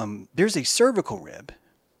there's a cervical rib.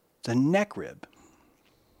 It's a neck rib.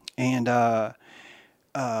 And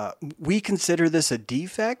we consider this a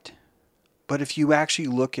defect, but if you actually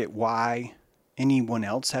look at why anyone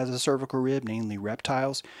else has a cervical rib, namely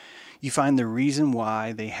reptiles, you find the reason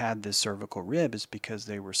why they had this cervical rib is because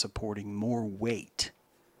they were supporting more weight.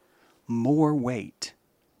 More weight.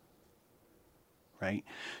 Right?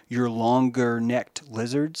 Your longer-necked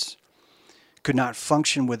lizards could not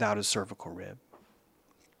function without a cervical rib.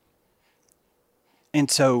 And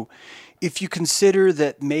so, if you consider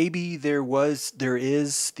that maybe there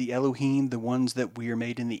is the Elohim, the ones that we are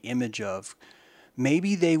made in the image of,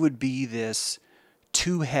 maybe they would be this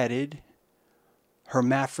two-headed,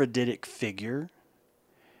 hermaphroditic figure,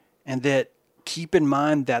 and that keep in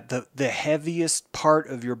mind that the heaviest part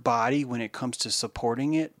of your body when it comes to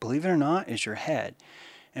supporting it, believe it or not, is your head.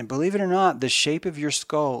 And believe it or not, the shape of your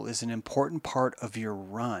skull is an important part of your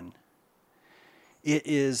run. It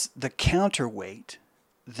is the counterweight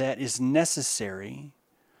that is necessary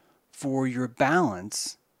for your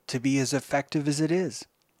balance to be as effective as it is.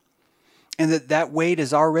 And that weight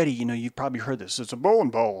is already, you've probably heard this. It's a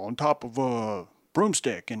bowling ball on top of a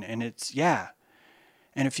broomstick. And it's, yeah.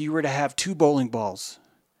 And if you were to have 2 bowling balls,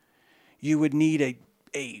 you would need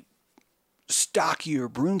a stockier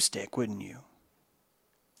broomstick, wouldn't you?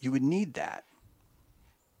 You would need that.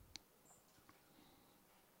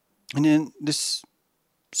 And then this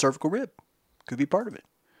cervical rib could be part of it.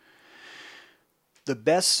 The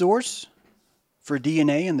best source for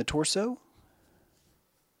DNA in the torso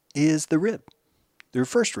is the rib, their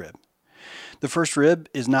first rib. The first rib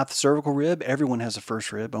is not the cervical rib. Everyone has a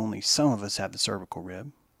first rib. Only some of us have the cervical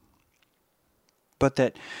rib. But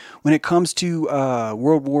that when it comes to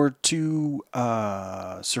World War II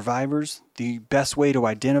survivors, the best way to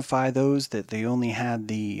identify those that they only had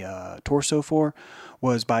the torso for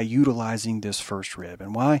was by utilizing this first rib.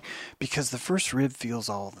 And why? Because the first rib feels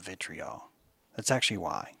all the vitriol. That's actually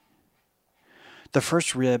why. The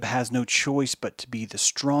first rib has no choice but to be the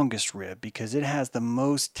strongest rib because it has the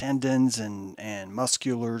most tendons and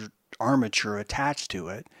muscular armature attached to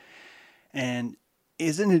it. And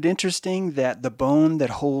isn't it interesting that the bone that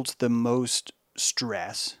holds the most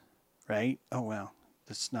stress, right? Oh, well,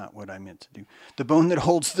 that's not what I meant to do. The bone that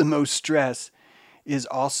holds the most stress is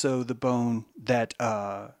also the bone that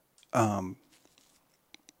that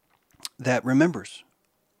remembers.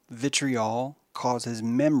 Vitriol causes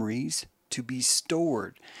memories to be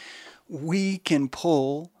stored. We can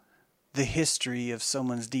pull the history of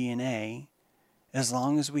someone's DNA as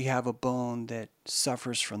long as we have a bone that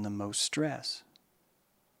suffers from the most stress.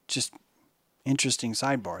 Just interesting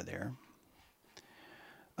sidebar there.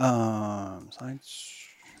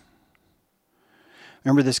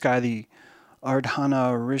 Remember this guy, the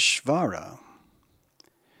Ardhanarishvara.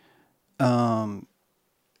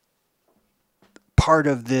 Part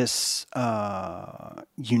of this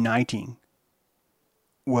uniting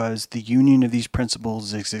was the union of these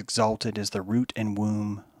principles is exalted as the root and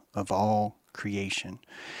womb of all creation.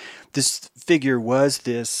 This figure was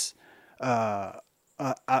this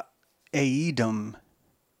AEdam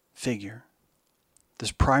figure,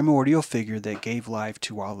 this primordial figure that gave life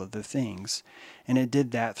to all of the things, and it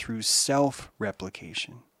did that through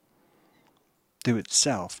self-replication, through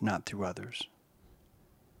itself, not through others.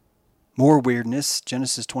 More weirdness,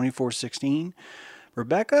 Genesis 24:16.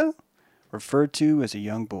 Rebecca, referred to as a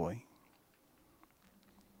young boy.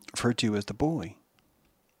 Referred to as the boy.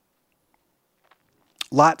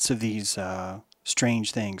 Lots of these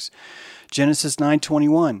strange things. Genesis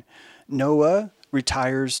 9:21. Noah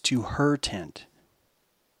retires to her tent.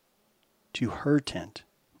 To her tent,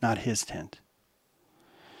 not his tent.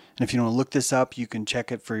 And if you want to look this up, you can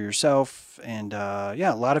check it for yourself. And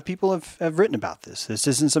a lot of people have written about this. This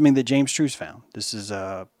isn't something that James Truce found. This is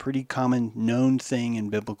a pretty common known thing in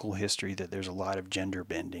biblical history that there's a lot of gender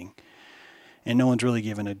bending. And no one's really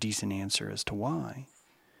given a decent answer as to why.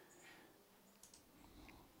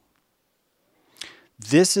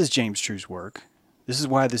 This is James True's work. This is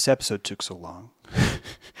why this episode took so long.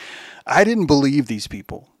 I didn't believe these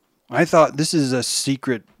people. I thought this is a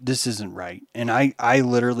secret, this isn't right. And I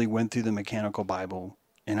literally went through the Mechanical Bible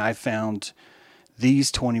and I found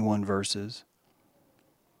these 21 verses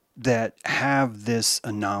that have this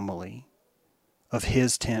anomaly of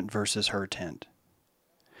his tent versus her tent.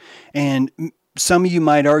 And some of you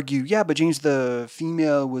might argue, yeah, but James, the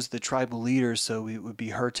female was the tribal leader, so it would be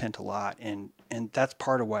her tent a lot. And that's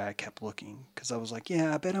part of why I kept looking, because I was like,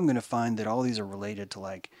 yeah, I bet I'm going to find that all these are related to,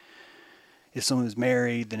 like, if someone is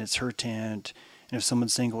married, then it's her tent, and if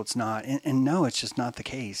someone's single, it's not. And no, it's just not the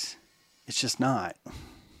case. It's just not.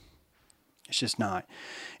 It's just not.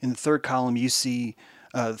 In the third column, you see,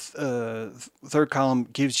 third column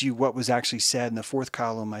gives you what was actually said. In the fourth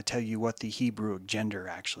column, I tell you what the Hebrew gender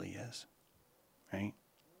actually is. Right?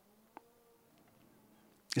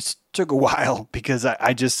 It took a while because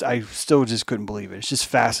I still just couldn't believe it. It's just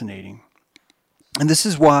fascinating. And this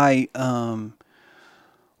is why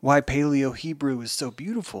Paleo Hebrew is so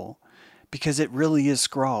beautiful, because it really is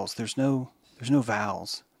scrawls. There's no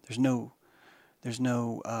vowels. There's no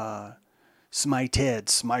smited,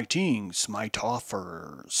 smiting,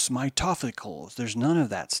 smitopher, smitophicals. There's none of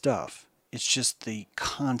that stuff. It's just the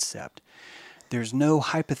concept. There's no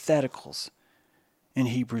hypotheticals in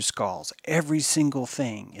Hebrew scrolls. Every single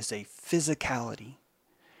thing is a physicality.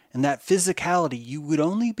 And that physicality you would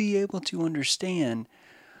only be able to understand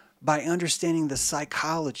by understanding the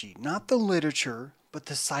psychology, not the literature, but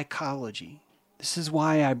the psychology. This is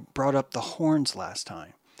why I brought up the horns last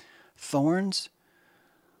time. Thorns?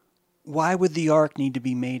 Why would the ark need to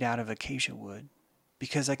be made out of acacia wood?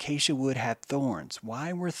 Because acacia wood had thorns.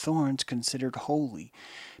 Why were thorns considered holy?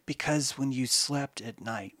 Because when you slept at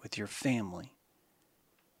night with your family,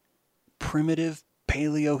 primitive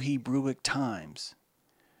Paleo-Hebrewic times,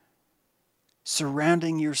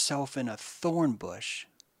 surrounding yourself in a thorn bush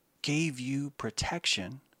gave you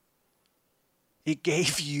protection. It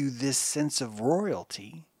gave you this sense of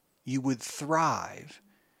royalty. You would thrive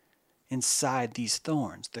inside these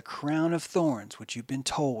thorns. The crown of thorns, which you've been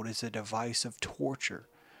told is a device of torture,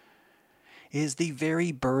 is the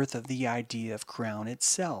very birth of the idea of crown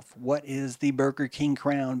itself. What is the Burger King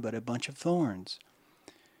crown but a bunch of thorns?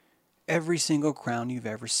 Every single crown you've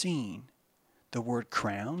ever seen. The word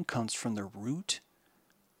crown comes from the root.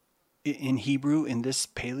 In Hebrew, in this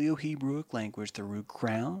Paleo-Hebrewic language, the root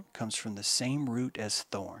crown comes from the same root as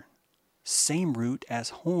thorn, same root as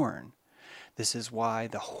horn. This is why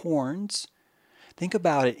the horns, think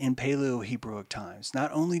about it in Paleo-Hebrewic times.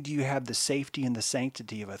 Not only do you have the safety and the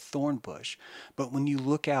sanctity of a thorn bush, but when you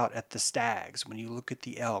look out at the stags, when you look at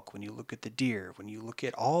the elk, when you look at the deer, when you look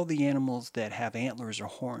at all the animals that have antlers or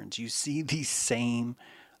horns, you see the same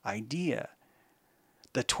idea.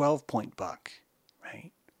 The 12-point buck,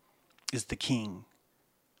 right, is the king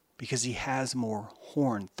because he has more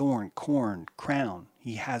horn, thorn, corn, crown.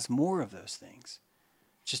 He has more of those things.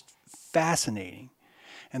 Just fascinating.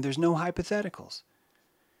 And there's no hypotheticals.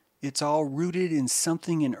 It's all rooted in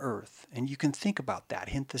something in earth. And you can think about that.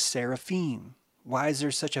 Hint the seraphim. Why is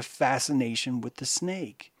there such a fascination with the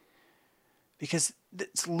snake? Because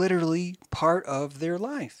it's literally part of their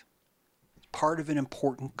life. Part of an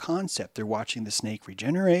important concept. They're watching the snake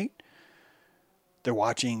regenerate. They're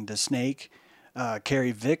watching the snake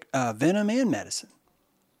carry venom and medicine.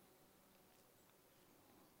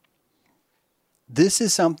 This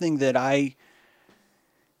is something that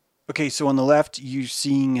okay, so on the left, you're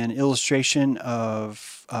seeing an illustration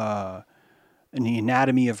of the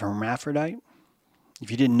anatomy of a hermaphrodite.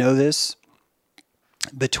 If you didn't know this,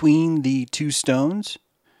 between the two stones,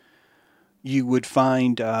 you would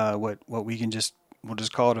find what we'll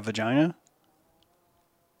just call it a vagina.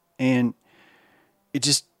 And it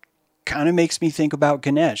just kind of makes me think about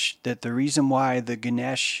Ganesh, that the reason why the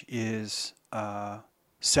Ganesh is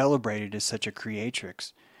celebrated as such a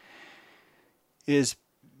creatrix is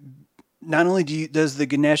not only does the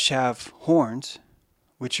Ganesh have horns,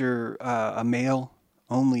 which are a male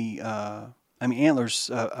only, antlers,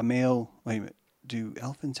 a male, wait a minute, do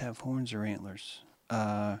elephants have horns or antlers?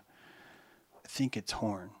 I think it's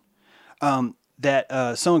horn.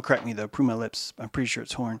 Someone correct me though, prove my lips, I'm pretty sure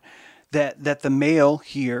it's horn. That the male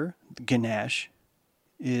here, Ganesh,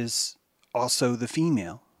 is also the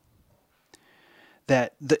female.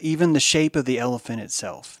 That even the shape of the elephant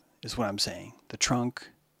itself is what I'm saying. The trunk,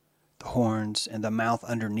 the horns, and the mouth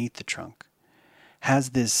underneath the trunk has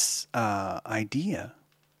this idea,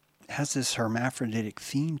 has this hermaphroditic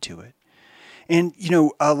theme to it. And,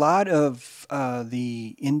 a lot of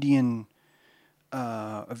the Indian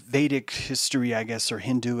Vedic history, I guess, or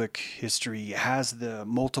Hinduic history has the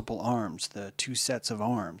multiple arms, the two sets of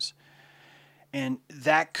arms. And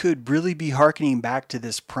that could really be hearkening back to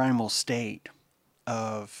this primal state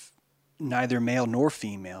of neither male nor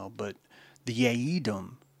female, but the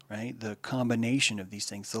AEdam, right? The combination of these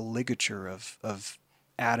things, the ligature of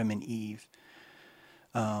Adam and Eve,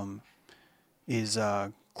 is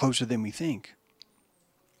closer than we think.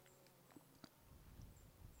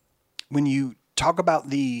 When you talk about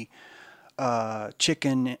the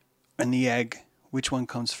chicken and the egg, which one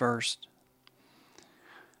comes first?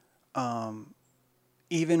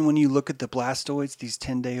 Even when you look at the blastoids, these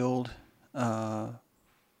 10-day-old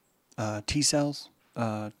T cells,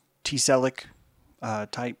 T-cellic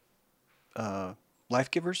type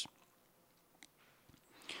life givers,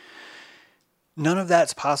 none of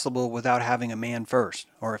that's possible without having a man first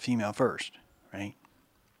or a female first, right?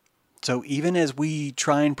 So even as we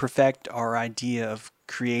try and perfect our idea of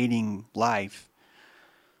creating life,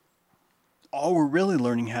 all we're really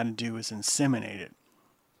learning how to do is inseminate it.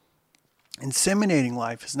 Inseminating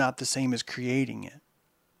life is not the same as creating it.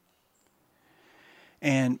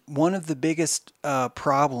 And one of the biggest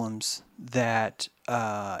problems that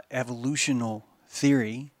evolutional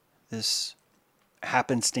theory, this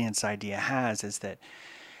happenstance idea, has is that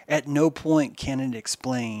at no point can it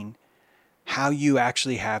explain how you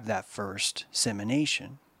actually have that first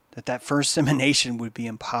semination. That first semination would be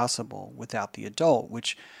impossible without the adult,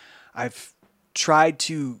 which I've tried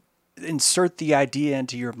to insert the idea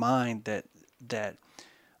into your mind that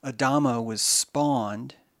Adamah was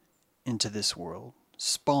spawned into this world.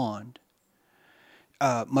 Spawned.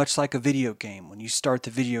 Much like a video game. When you start the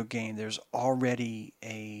video game, there's already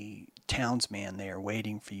a townsman there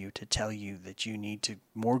waiting for you to tell you that you need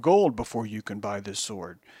more gold before you can buy this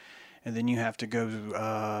sword. And then you have to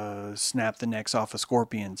go snap the necks off of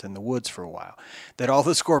scorpions in the woods for a while. That all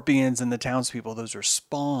the scorpions and the townspeople, those are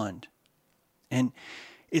spawned. And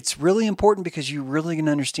it's really important because you really can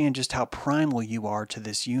understand just how primal you are to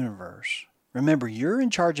this universe. Remember, you're in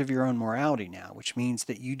charge of your own morality now, which means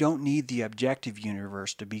that you don't need the objective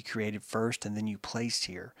universe to be created first and then you placed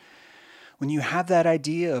here. When you have that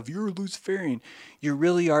idea of you're a Luciferian, you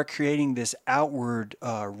really are creating this outward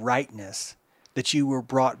rightness that you were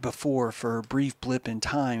brought before for a brief blip in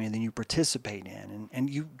time and then you participate in. And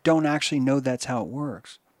you don't actually know that's how it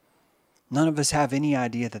works. None of us have any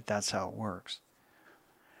idea that that's how it works.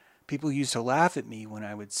 People used to laugh at me when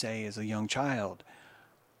I would say as a young child,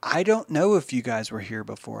 I don't know if you guys were here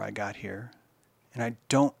before I got here. And I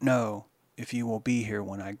don't know if you will be here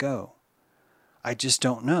when I go. I just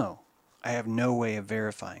don't know. I have no way of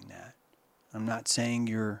verifying that. I'm not saying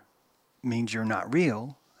means you're not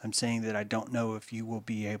real. I'm saying that I don't know if you will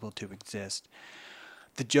be able to exist.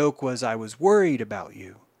 The joke was I was worried about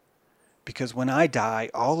you because when I die,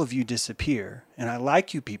 all of you disappear. And I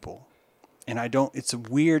like you people. And it's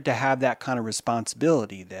weird to have that kind of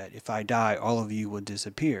responsibility that if I die, all of you will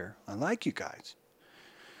disappear. I like you guys.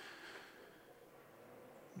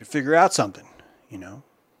 You figure out something,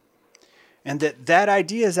 And that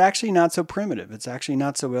idea is actually not so primitive. It's actually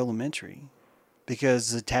not so elementary.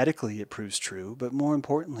 Because zetetically it proves true, but more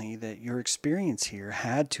importantly, that your experience here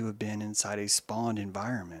had to have been inside a spawned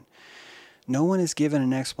environment. No one is given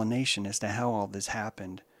an explanation as to how all this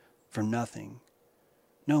happened from nothing.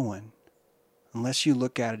 No one. Unless you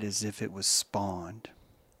look at it as if it was spawned.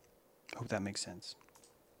 Hope that makes sense.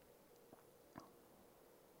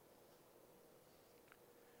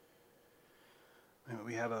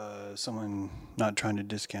 We have someone not trying to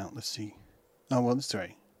discount. Let's see. Oh, well, that's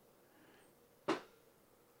right.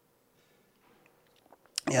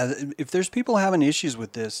 Yeah, if there's people having issues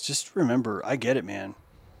with this, just remember, I get it, man.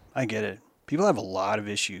 I get it. People have a lot of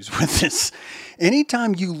issues with this.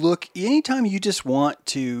 Anytime you just want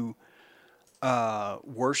to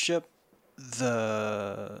worship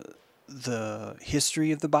the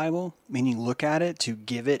history of the Bible, meaning look at it to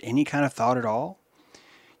give it any kind of thought at all,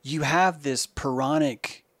 you have this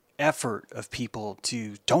Puranic effort of people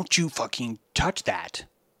to, don't you fucking touch that.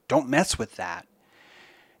 Don't mess with that.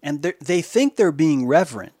 And they think they're being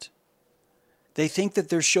reverent. They think that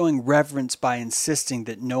they're showing reverence by insisting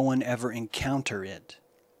that no one ever encounter it.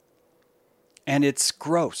 And it's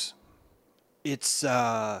gross. It's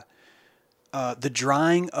the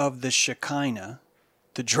drying of the Shekinah,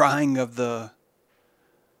 the drying of the,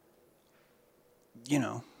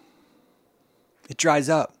 it dries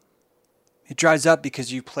up. It dries up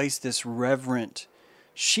because you place this reverent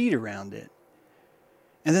sheet around it.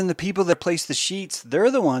 And then the people that place the sheets,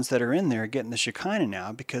 they're the ones that are in there getting the Shekinah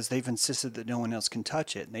now because they've insisted that no one else can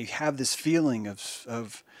touch it. And they have this feeling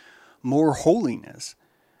of more holiness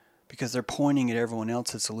because they're pointing at everyone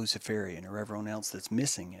else that's a Luciferian or everyone else that's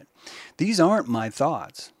missing it. These aren't my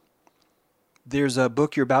thoughts. There's a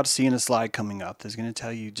book you're about to see in a slide coming up that's going to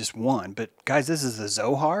tell you just one. But guys, this is the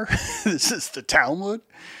Zohar. This is the Talmud.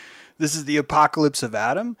 This is the Apocalypse of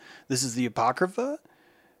Adam. This is the Apocrypha.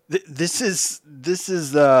 This is this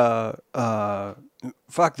is a lot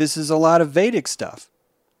of Vedic stuff.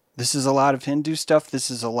 This is a lot of Hindu stuff. This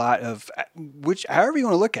is a lot of however you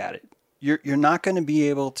want to look at it. You're not going to be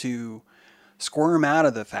able to squirm out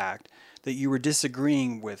of the fact that you were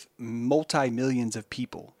disagreeing with multi-millions of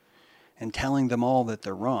people and telling them all that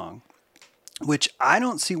they're wrong, which I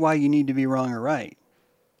don't see why you need to be wrong or right.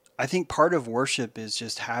 I think part of worship is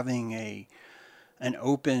just having an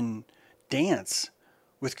open dance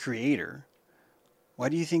with Creator. Why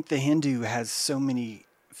do you think the Hindu has so many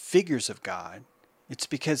figures of God? It's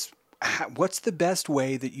because what's the best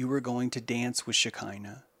way that you are going to dance with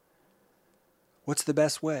Shekinah? What's the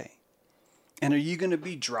best way? And are you going to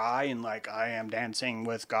be dry and like, I am dancing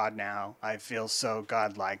with God now. I feel so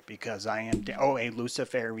godlike because I am, a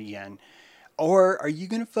Luciferian. Or are you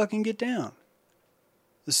going to fucking get down?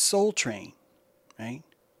 The Soul Train, right?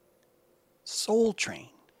 Soul Train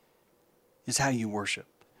is how you worship.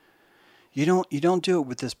 You don't do it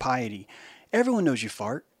with this piety. Everyone knows you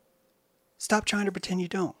fart. Stop trying to pretend you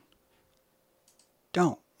don't.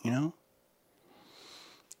 Don't,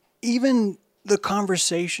 Even the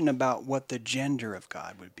conversation about what the gender of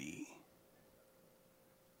God would be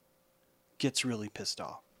gets really pissed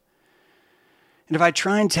off. And if I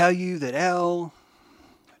try and tell you that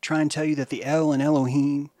the El in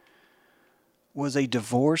Elohim was a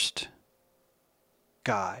divorced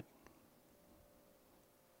God,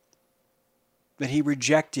 that he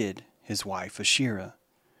rejected his wife, Asherah,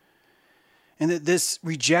 and that this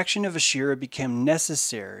rejection of Asherah became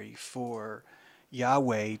necessary for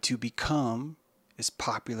Yahweh to become as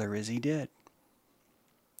popular as he did.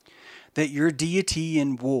 That your deity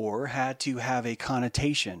in war had to have a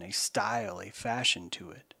connotation, a style, a fashion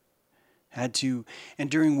to it. And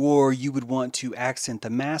during war you would want to accent the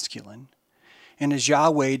masculine. And as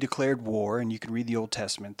Yahweh declared war, and you can read the Old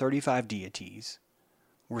Testament, 35 deities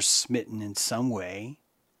were smitten in some way,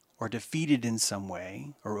 or defeated in some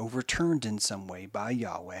way, or overturned in some way by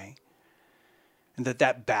Yahweh. And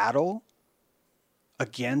that battle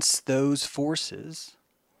against those forces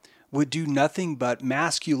would do nothing but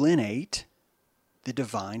masculinate the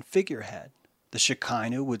divine figurehead. The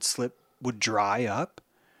Shekinah would dry up.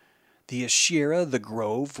 The Asherah, the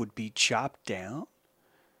grove, would be chopped down.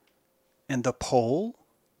 And the pole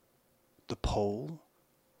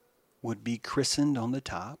would be christened on the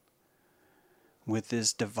top with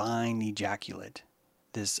this divine ejaculate,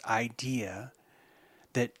 this idea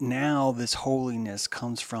that now this holiness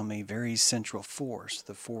comes from a very central force,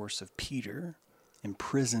 the force of Peter,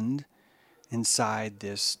 imprisoned inside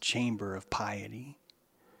this chamber of piety.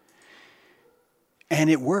 And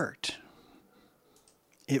it worked.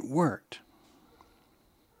 It worked.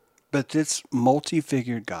 But this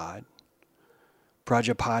multi-figured God,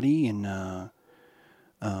 Prajapati in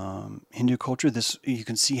Hindu culture, you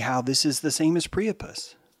can see how this is the same as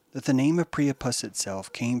Priapus. That the name of Priapus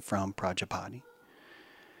itself came from Prajapati.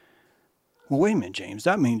 Well, wait a minute, James.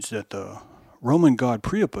 That means that the Roman god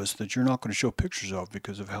Priapus, that you're not going to show pictures of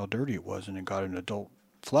because of how dirty it was and it got an adult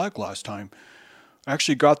flag last time,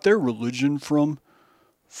 actually got their religion from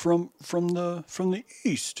the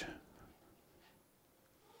east.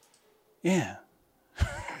 Yeah.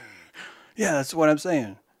 Yeah, that's what I'm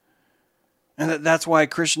saying. And that's why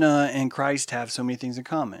Krishna and Christ have so many things in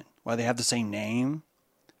common. Why they have the same name,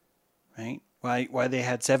 right? Why they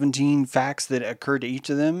had 17 facts that occurred to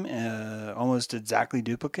each of them, almost exactly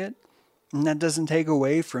duplicate. And that doesn't take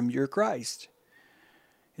away from your Christ.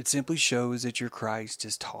 It simply shows that your Christ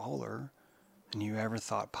is taller than you ever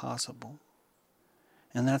thought possible.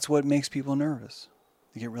 And that's what makes people nervous.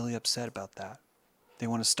 They get really upset about that. They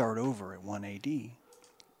want to start over at 1 AD.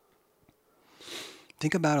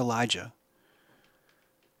 Think about Elijah.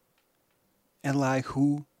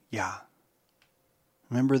 Elihu Yah.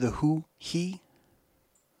 Remember the who, he,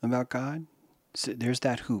 about God? So there's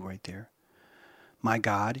that who right there. My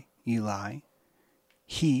God, Eli.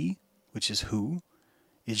 He, which is who,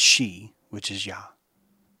 is she, which is Yah.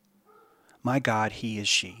 My God, he is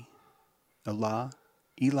she. Allah,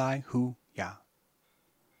 Eli, who, Yah.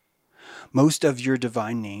 Most of your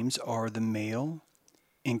divine names are the male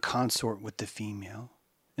in consort with the female.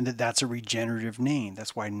 And that's a regenerative name.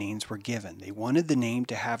 That's why names were given. They wanted the name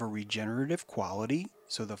to have a regenerative quality.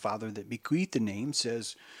 So the father that bequeathed the name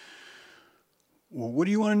says, well, what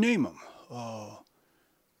do you want to name him?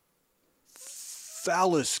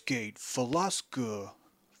 Phallusgate, Phaluska,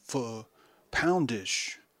 for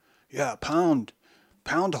poundish. Yeah, pound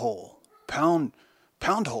hole, pound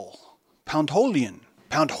hole, poundholian,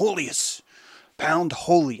 pound holius.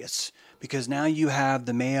 Because now you have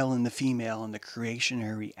the male and the female in the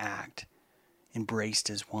creationary act embraced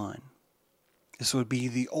as one. This would be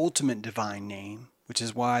the ultimate divine name, which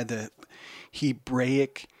is why the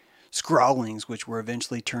Hebraic scrawlings, which were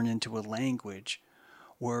eventually turned into a language,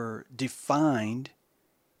 were defined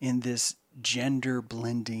in this gender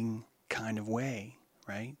blending kind of way,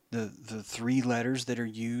 right? The three letters that are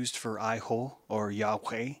used for Ihol or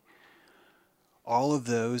Yahweh, all of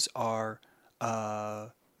those are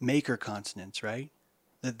maker consonants, right?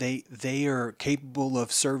 That they are capable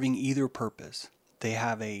of serving either purpose. They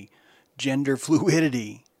have a gender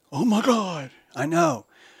fluidity. Oh my God, I know.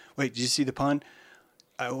 Wait, did you see the pun?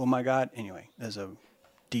 Oh my God. Anyway, there's a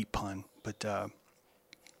deep pun, but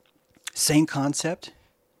same concept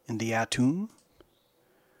in the Atum,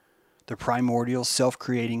 the primordial,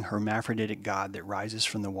 self-creating hermaphroditic God that rises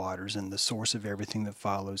from the waters and the source of everything that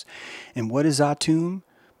follows. And what is Atum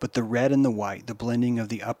but the red and the white, the blending of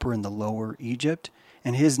the upper and the lower Egypt?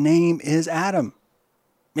 And his name is Adam.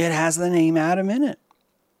 It has the name Adam in it.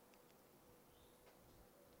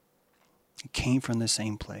 It came from the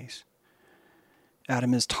same place.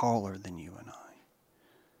 Adam is taller than you and I.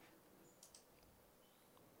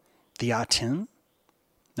 The Atim,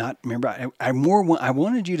 remember, I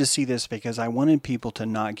wanted you to see this because I wanted people to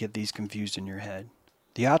not get these confused in your head.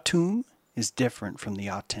 The Atum is different from the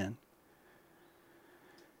Aten.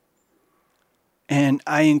 And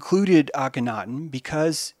I included Akhenaten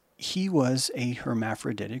because he was a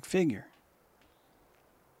hermaphroditic figure.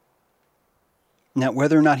 Now,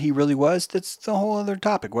 whether or not he really was, that's the whole other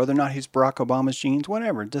topic. Whether or not he's Barack Obama's genes,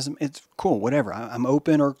 whatever. It's cool, whatever. I'm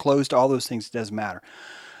open or closed to all those things. It doesn't matter.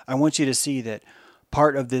 I want you to see that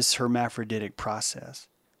part of this hermaphroditic process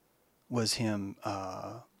was him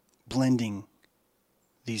blending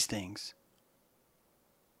these things.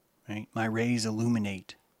 Right? My rays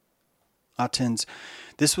illuminate. Aten's.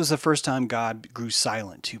 This was the first time God grew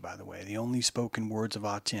silent too, by the way. The only spoken words of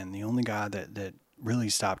Aten. The only God that really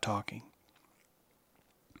stopped talking.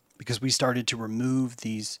 Because we started to remove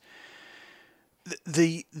these.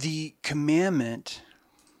 The commandment.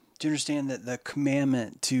 Do you understand that the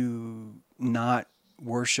commandment to not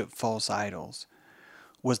worship false idols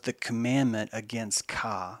was the commandment against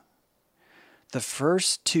Ka? The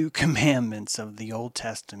first two commandments of the Old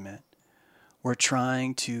Testament were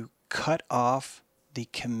trying to cut off the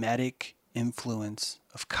Kemetic influence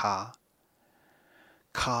of Ka.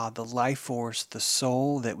 Ka, the life force, the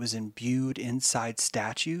soul that was imbued inside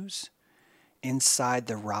statues, inside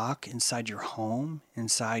the rock, inside your home,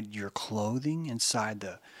 inside your clothing, inside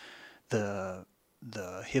the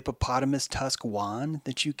hippopotamus tusk wand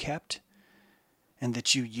that you kept, and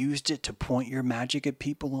that you used it to point your magic at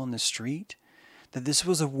people on the street, that this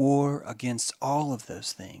was a war against all of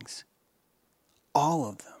those things. All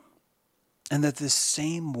of them. And that this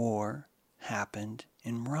same war happened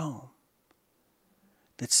in Rome.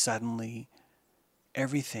 That suddenly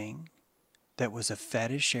everything that was a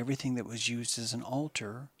fetish, everything that was used as an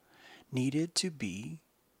altar, needed to be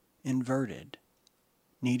inverted,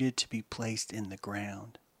 needed to be placed in the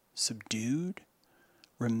ground, subdued,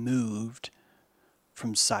 removed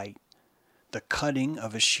from sight. The cutting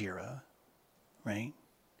of Asherah, right?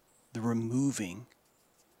 The removing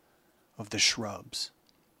of the shrubs.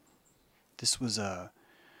 This was a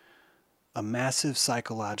massive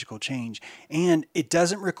psychological change. And it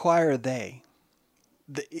doesn't require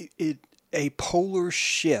a polar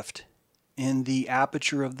shift in the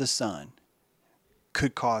aperture of the sun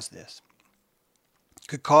could cause this.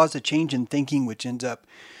 Could cause a change in thinking, which ends up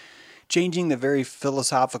changing the very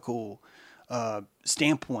philosophical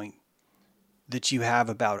standpoint that you have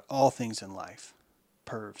about all things in life.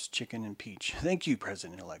 Pervs, chicken, and peach. Thank you,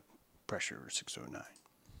 President-elect Pressure 609.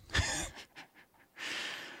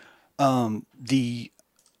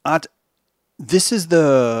 This is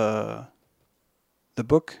the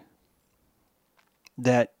book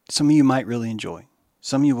that some of you might really enjoy.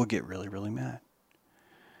 Some of you will get really, really mad.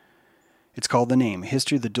 It's called The Name, A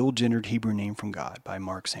History of the Dual-Gendered Hebrew Name from God by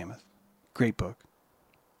Mark Samuth. Great book.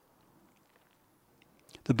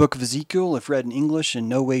 The book of Ezekiel, if read in English, in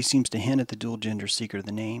no way seems to hint at the dual-gender secret of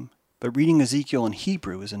the name, but reading Ezekiel in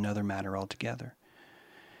Hebrew is another matter altogether.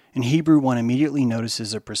 In Hebrew, one immediately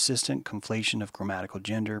notices a persistent conflation of grammatical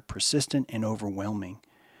gender, persistent and overwhelming.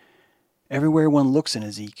 Everywhere one looks in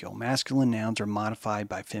Ezekiel, masculine nouns are modified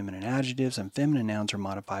by feminine adjectives, and feminine nouns are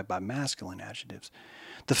modified by masculine adjectives.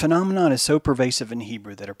 The phenomenon is so pervasive in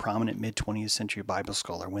Hebrew that a prominent mid-20th century Bible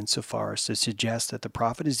scholar went so far as to suggest that the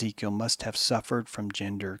prophet Ezekiel must have suffered from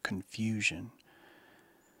gender confusion.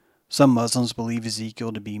 Some Muslims believe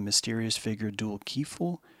Ezekiel to be mysterious figure Dhul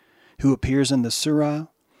Kifl, who appears in the Surah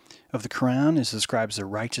of the Quran is described as a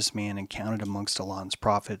righteous man and counted amongst Allah's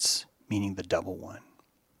prophets, meaning the double one.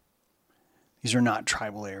 These are not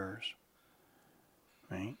tribal errors,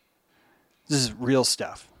 right? This is real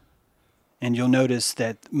stuff. And you'll notice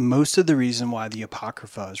that most of the reason why the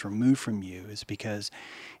Apocrypha is removed from you is because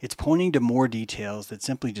it's pointing to more details that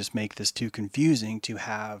simply just make this too confusing to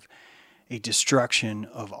have a destruction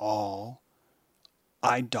of all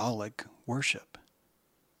idolic worship.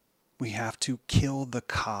 We have to kill the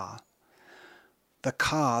Ka. The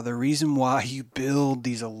Ka, the reason why you build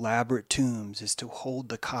these elaborate tombs is to hold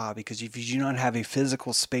the Ka, because if you do not have a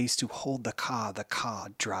physical space to hold the Ka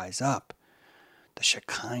dries up. The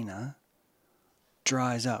Shekinah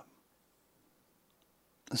dries up.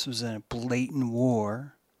 This was a blatant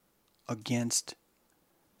war against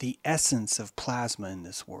the essence of plasma in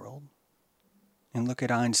this world. And look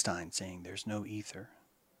at Einstein saying there's no ether.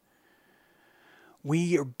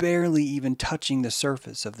 We are barely even touching the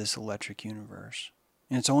surface of this electric universe.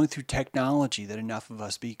 And it's only through technology that enough of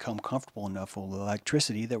us become comfortable enough with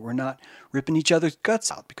electricity that we're not ripping each other's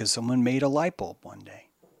guts out because someone made a light bulb one day.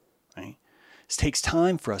 Right? This takes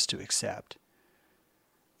time for us to accept,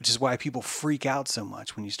 which is why people freak out so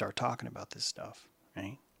much when you start talking about this stuff.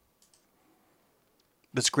 Right?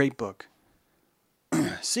 But it's a great book.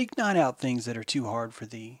 Seek not out things that are too hard for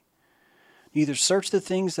thee. Neither search the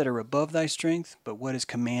things that are above thy strength, but what is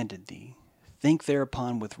commanded thee. Think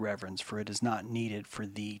thereupon with reverence, for it is not needed for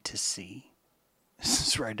thee to see. This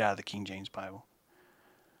is right out of the King James Bible.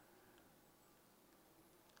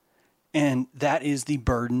 And that is the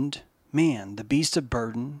burdened man. The beast of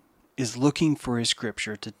burden is looking for a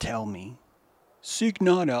scripture to tell me, seek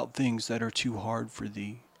not out things that are too hard for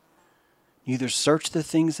thee. Neither search the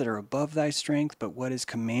things that are above thy strength, but what is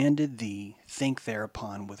commanded thee, think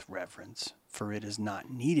thereupon with reverence, for it is not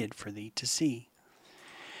needed for thee to see.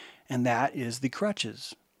 And that is the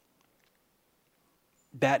crutches.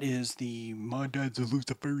 That is the, my dad's a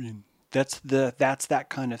Luciferian. That's that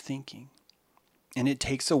kind of thinking. And it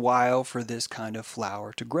takes a while for this kind of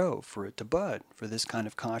flower to grow, for it to bud, for this kind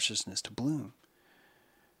of consciousness to bloom.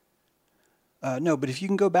 No, but if you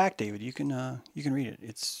can go back, David, you can read it.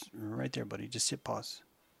 It's right there, buddy. Just hit pause.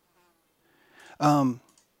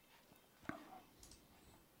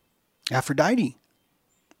 Aphrodite.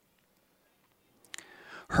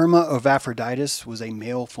 Herma of Aphroditus was a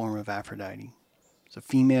male form of Aphrodite. It's a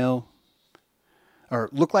female, or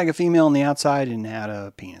looked like a female on the outside and had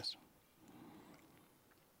a penis.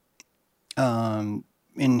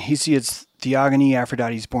 In Hesiod's Theogony,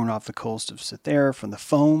 Aphrodite is born off the coast of Cythera from the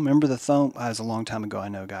foam. Remember the foam? That was a long time ago, I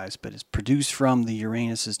know, guys, but it's produced from the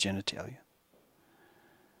Uranus's genitalia.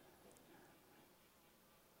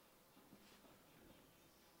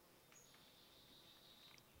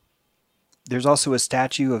 There's also a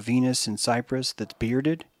statue of Venus in Cyprus that's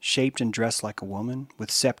bearded, shaped and dressed like a woman,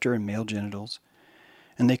 with scepter and male genitals,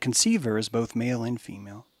 and they conceive her as both male and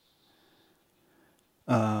female.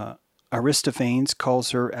 Aristophanes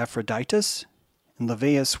calls her Aphroditus, and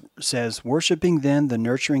Levius says, worshipping then the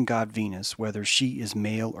nurturing god Venus, whether she is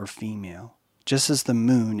male or female, just as the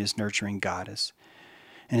moon is nurturing goddess.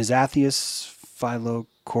 And as Atheus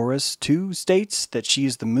Philochorus too states that she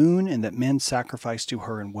is the moon and that men sacrifice to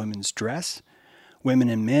her in women's dress, women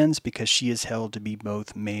and men's, because she is held to be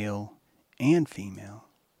both male and female.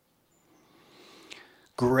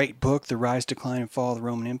 Great book, The Rise, Decline, and Fall of the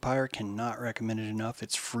Roman Empire. Cannot recommend it enough.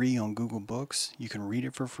 It's free on Google Books. You can read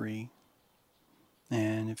it for free.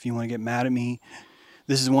 And if you want to get mad at me,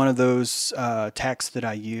 this is one of those texts that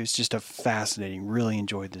I use. Just a fascinating, really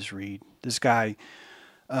enjoyed this read. This guy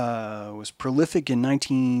was prolific in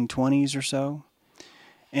 1920s or so.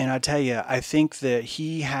 And I tell you, I think that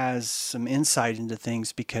he has some insight into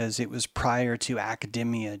things because it was prior to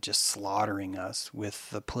academia just slaughtering us with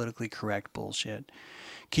the politically correct bullshit.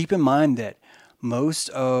 Keep in mind that most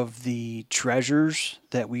of the treasures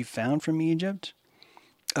that we found from Egypt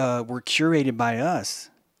were curated by us.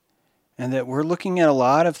 And that we're looking at a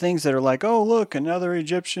lot of things that are like, oh, look, another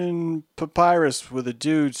Egyptian papyrus with a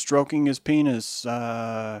dude stroking his penis.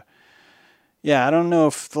 Yeah, I don't know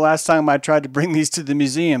if the last time I tried to bring these to the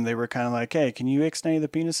museum, they were kind of like, hey, can you ixnay the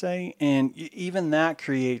penis? And even that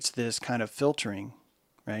creates this kind of filtering,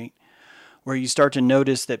 right? Where you start to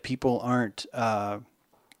notice that people aren't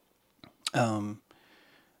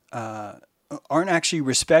actually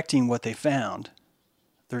respecting what they found.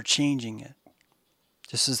 They're changing it.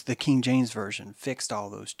 This is the King James Version, fixed all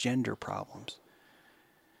those gender problems.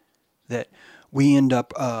 That we end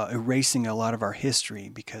up erasing a lot of our history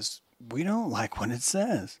because we don't like what it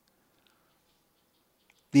says.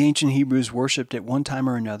 The ancient Hebrews worshipped at one time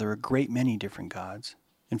or another a great many different gods.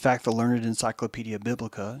 In fact, the learned Encyclopedia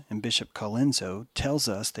Biblica and Bishop Colenso tells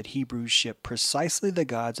us that Hebrews shipped precisely the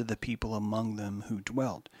gods of the people among them who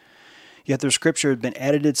dwelt. Yet their scripture had been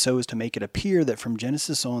edited so as to make it appear that from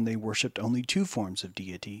Genesis on they worshipped only two forms of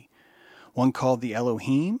deity. One called the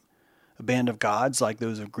Elohim, a band of gods like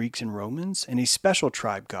those of Greeks and Romans, and a special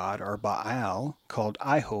tribe god, or Baal, called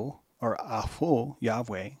Iho, or Aho,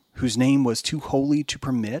 Yahweh, whose name was too holy to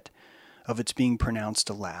permit of its being pronounced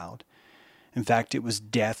aloud. In fact, it was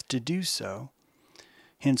death to do so,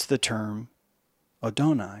 hence the term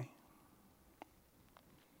Adonai.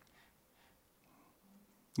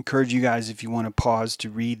 Encourage you guys, if you want to pause to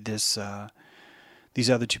read this, these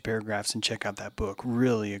other two paragraphs and check out that book.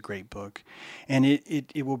 Really a great book. And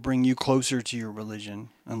it will bring you closer to your religion,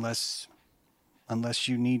 unless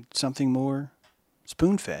you need something more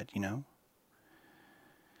spoon-fed, you know.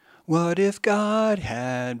 What if God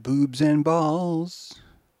had boobs and balls?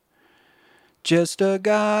 Just a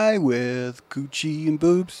guy with coochie and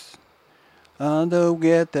boobs. They'll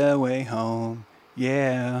get their way home.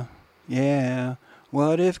 Yeah, yeah.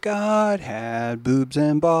 What if God had boobs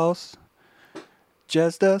and balls?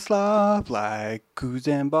 Just a slob like coos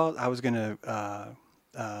and balls. I was going to,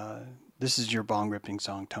 this is your bong ripping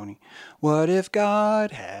song, Tony. What if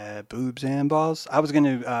God had boobs and balls? I was going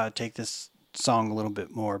to take this song a little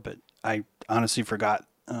bit more, but I honestly forgot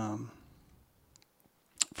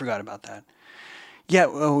about that. Yeah,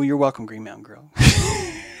 oh, you're welcome, Green Mountain Grill.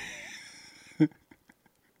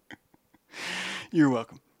 You're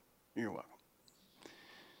welcome. You're welcome.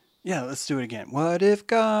 Yeah, let's do it again. What if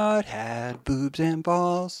God had boobs and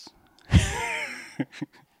balls?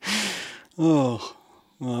 Oh,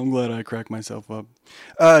 well, I'm glad I cracked myself up.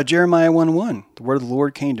 Jeremiah 1:1. The word of the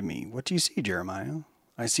Lord came to me. What do you see, Jeremiah?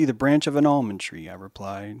 I see the branch of an almond tree, I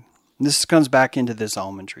replied. This comes back into this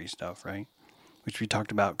almond tree stuff, right? Which we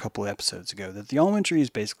talked about a couple of episodes ago, that the almond tree is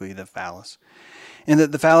basically the phallus. And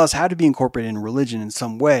that the phallus had to be incorporated in religion in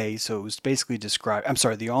some way, so it was basically described,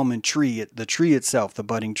 the almond tree, the tree itself, the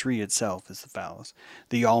budding tree itself is the phallus.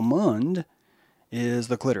 The almond is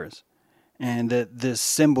the clitoris. And that this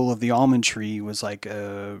symbol of the almond tree was like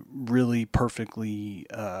a really perfectly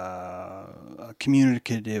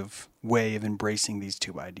communicative way of embracing these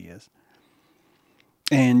two ideas.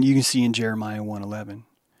 And you can see in Jeremiah 1:11.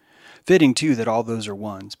 Fitting, too, that all those are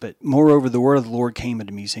ones. But moreover, the word of the Lord came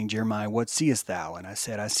unto me, saying, Jeremiah, what seest thou? And I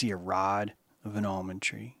said, I see a rod of an almond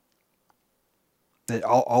tree. That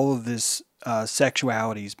all of this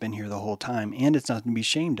sexuality has been here the whole time, and it's nothing to be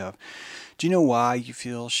ashamed of. Do you know why you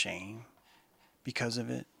feel shame because of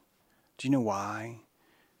it? Do you know why?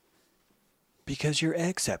 Because your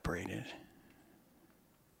egg separated.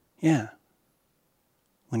 Yeah.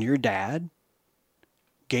 When your dad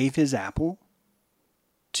gave his apple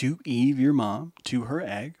to Eve, your mom, to her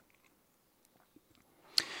egg,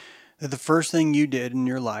 that the first thing you did in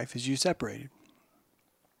your life is you separated.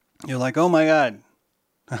 You're like, oh my God.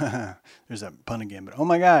 There's that pun again, but oh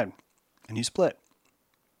my God. And you split.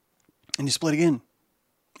 And you split again.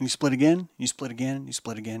 And you split again. You split again. You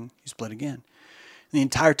split again. You split again. And the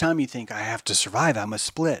entire time you think, I have to survive. I must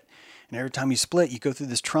split. And every time you split, you go through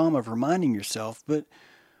this trauma of reminding yourself, but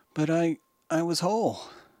I was whole.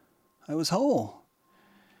 I was whole.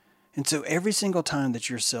 And so every single time that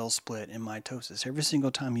your cells split in mitosis, every single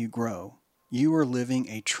time you grow, you are living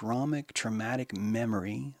a traumatic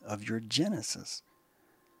memory of your genesis.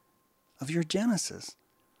 Of your genesis.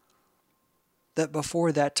 That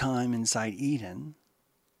before that time inside Eden,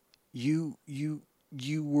 you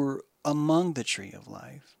were among the tree of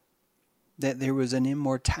life. That there was an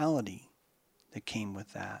immortality that came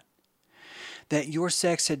with that. That your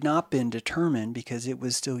sex had not been determined because it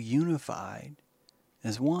was still unified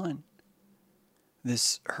as one.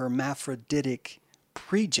 This hermaphroditic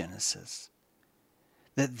pregenesis.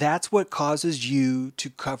 That's what causes you to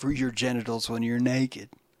cover your genitals when you're naked.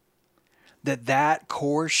 That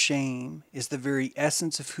core shame is the very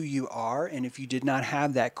essence of who you are, and if you did not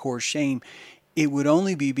have that core shame, it would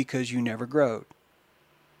only be because you never growed.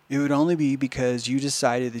 It would only be because you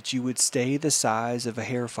decided that you would stay the size of a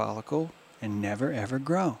hair follicle and never ever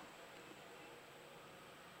grow.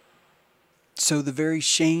 So the very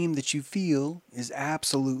shame that you feel is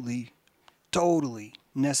absolutely, totally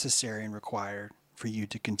necessary and required for you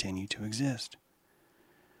to continue to exist.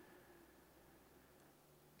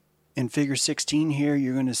 In figure 16 here,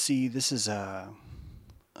 you're going to see this is a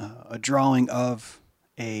drawing of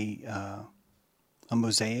a a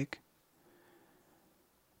mosaic.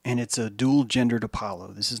 And it's a dual-gendered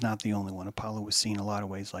Apollo. This is not the only one. Apollo was seen a lot of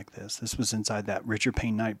ways like this. This was inside that Richard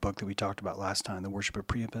Payne Knight book that we talked about last time, The Worship of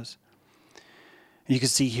Priapus. And you can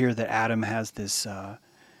see here that Adam has this,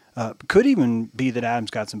 could even be that Adam's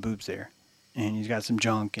got some boobs there. And he's got some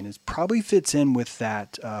junk, and it probably fits in with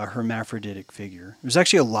that hermaphroditic figure. There's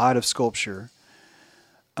actually a lot of sculpture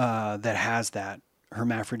that has that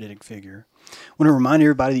hermaphroditic figure. I want to remind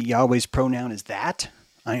everybody that Yahweh's pronoun is that.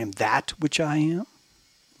 I am that which I am.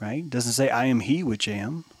 Right? It doesn't say I am he which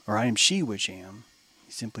am, or I am she which am.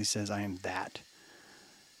 He simply says I am that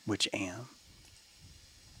which am.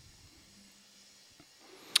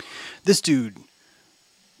 This dude,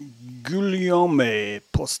 Guillaume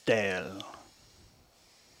Postel,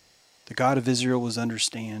 the God of Israel was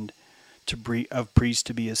understand of priest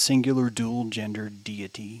to be a singular dual-gendered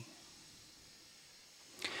deity.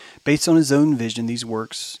 Based on his own vision, these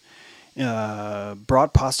works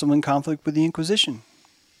brought Postel in conflict with the Inquisition.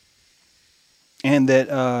 And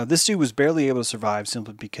that this dude was barely able to survive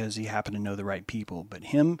simply because he happened to know the right people. But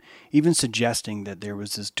him even suggesting that there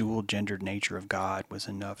was this dual-gendered nature of God was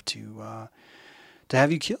enough to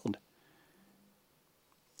have you killed.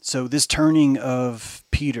 So this turning of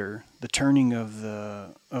Peter, the turning of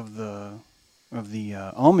the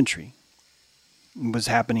almond tree, was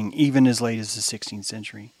happening even as late as the 16th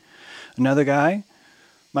century. Another guy,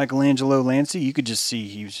 Michelangelo Lanci, you could just see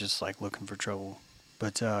he was just like looking for trouble.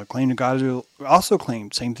 But claimed to God also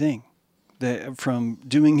claimed same thing. That from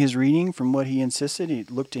doing his reading, from what he insisted, it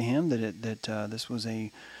looked to him that this was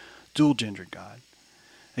a dual-gendered God.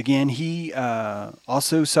 Again, he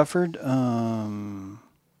also suffered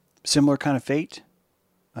similar kind of fate.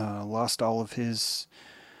 Lost all of his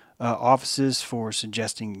offices for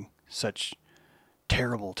suggesting such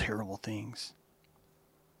terrible, terrible things.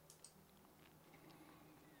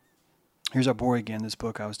 Here's our boy again, this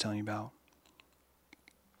book I was telling you about.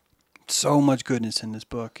 So much goodness in this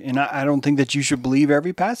book. And I don't think that you should believe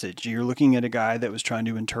every passage. You're looking at a guy that was trying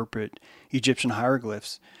to interpret Egyptian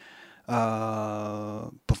hieroglyphs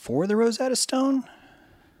before the Rosetta Stone?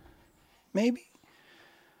 Maybe?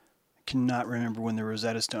 I cannot remember when the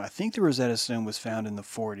Rosetta Stone... I think the Rosetta Stone was found in the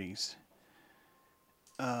 40s.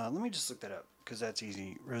 Let me just look that up, because that's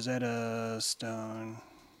easy. Rosetta Stone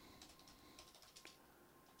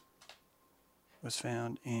was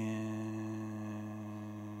found in...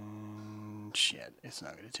 Shit, it's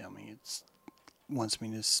not going to tell me. It wants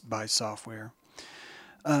me to buy software.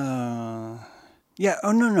 Yeah,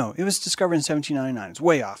 oh, no. It was discovered in 1799. It's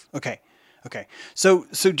way off. Okay. So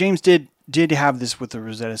James did have this with the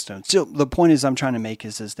Rosetta Stone. Still, the point is I'm trying to make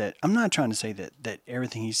is that I'm not trying to say that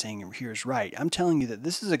everything he's saying here is right. I'm telling you that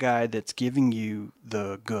this is a guy that's giving you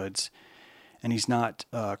the goods, and he's not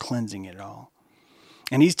cleansing it at all.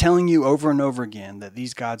 And he's telling you over and over again that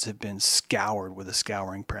these gods have been scoured with a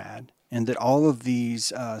scouring pad, and that all of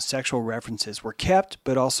these sexual references were kept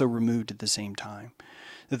but also removed at the same time.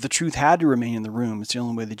 That the truth had to remain in the room. It's the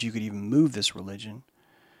only way that you could even move this religion.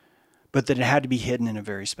 But that it had to be hidden in a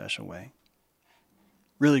very special way.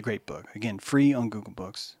 Really great book. Again, free on Google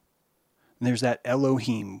Books. And there's that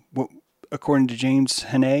Elohim. According to James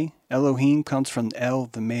Hannay, Elohim comes from El,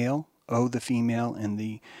 the male, O, the female, and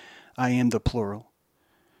the I am, the plural.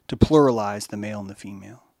 To pluralize the male and the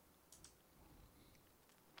female.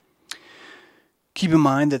 Keep in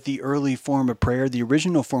mind that the early form of prayer, the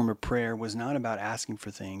original form of prayer, was not about asking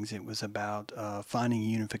for things. It was about finding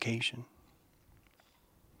unification.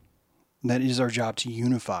 That is our job, to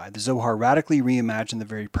unify. The Zohar radically reimagined the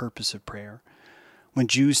very purpose of prayer. When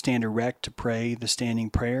Jews stand erect to pray the standing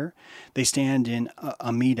prayer, they stand in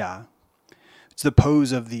Amidah. It's the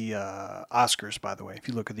pose of the Oscars, by the way. If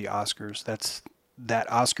you look at the Oscars,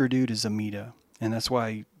 that Oscar dude is Amidah, and that's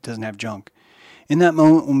why he doesn't have junk. In that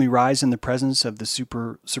moment, when we rise in the presence of the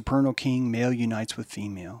supernal king, male unites with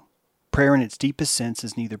female. Prayer in its deepest sense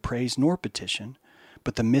is neither praise nor petition,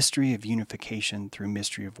 but the mystery of unification through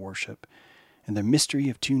mystery of worship, and the mystery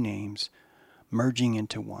of two names merging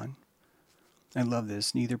into one. I love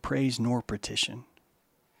this. Neither praise nor petition.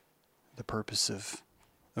 The purpose of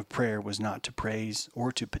prayer was not to praise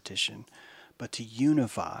or to petition, but to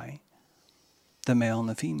unify the male and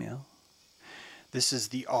the female. This is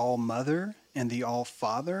the All-Mother and the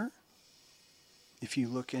All-Father. If you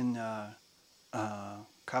look in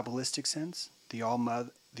Kabbalistic sense, the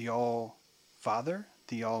All-Father,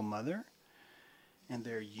 the All-Mother, and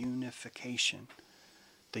their unification.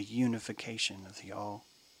 The unification of the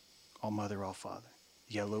All-Mother, All-Father.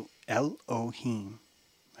 The Elohim,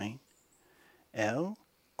 right?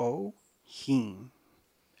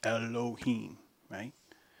 Elohim, right?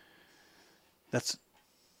 That's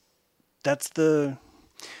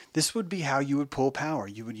This would be how you would pull power.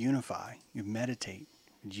 You would unify. You'd meditate.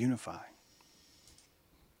 You'd unify.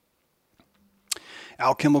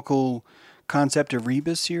 Alchemical concept of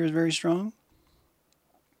rebus here is very strong.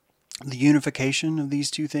 The unification of these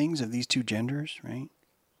two things, of these two genders, right?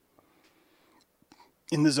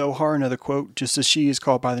 In the Zohar, another quote, just as she is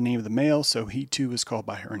called by the name of the male, so he too is called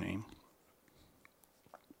by her name.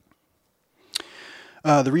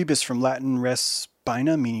 The rebus from Latin res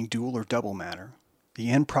spina, meaning dual or double matter. The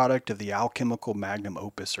end product of the alchemical magnum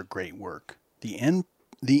opus or great work. The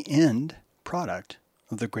end product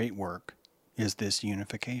of the great work is this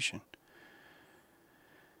unification.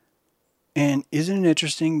 And isn't it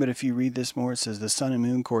interesting, but if you read this more, it says the sun and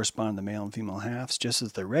moon correspond to the male and female halves, just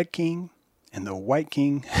as the red king and the white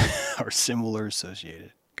king are similar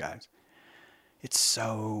associated, guys. It's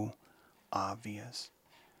so obvious.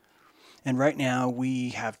 And right now we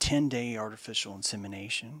have 10-day artificial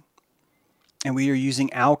insemination. And we are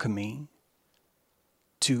using alchemy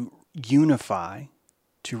to unify,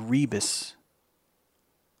 to rebus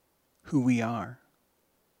who we are,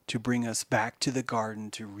 to bring us back to the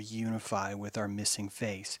garden, to reunify with our missing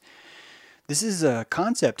face. This is a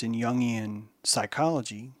concept in Jungian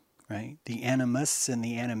psychology, right? The animus and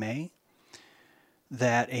the anime,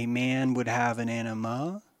 that a man would have an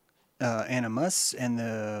animus, and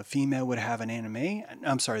the female would have an anime.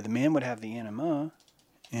 I'm sorry, the man would have the anima.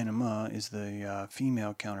 Anima is the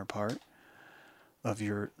female counterpart of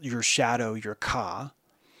your shadow, your ka.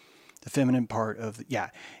 The feminine part of,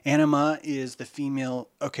 anima is the female.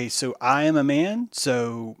 Okay, so I am a man,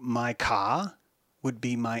 so my ka would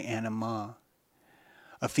be my anima.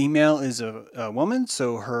 A female is a woman,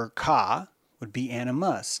 so her ka would be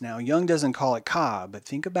animus. Now, Jung doesn't call it ka, but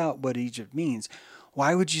think about what Egypt means.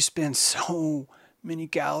 Why would you spend so many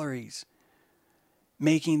calories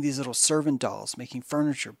making these little servant dolls, making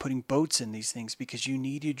furniture, putting boats in these things? Because you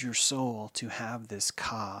needed your soul to have this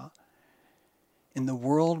ka. In the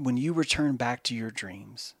world, when you return back to your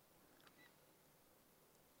dreams,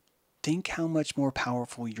 think how much more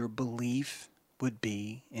powerful your belief would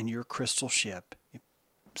be in your crystal ship.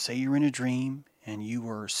 Say you're in a dream and you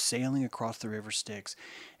were sailing across the river Styx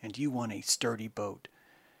and you want a sturdy boat.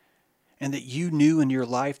 And that you knew in your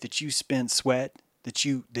life that you spent sweat, that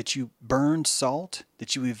you burned salt,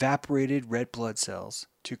 that you evaporated red blood cells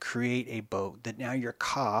to create a boat. That now your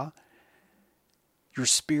ka, your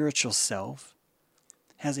spiritual self,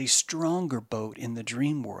 has a stronger boat in the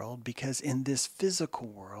dream world, because in this physical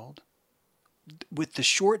world, with the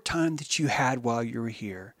short time that you had while you were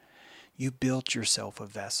here, you built yourself a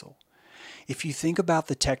vessel. If you think about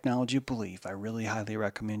the technology of belief, I really highly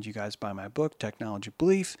recommend you guys buy my book, Technology of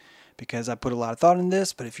Belief, because I put a lot of thought in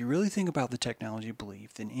this. But if you really think about the technology of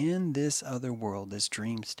belief, then in this other world, this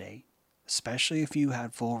dream state, especially if you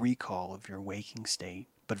had full recall of your waking state,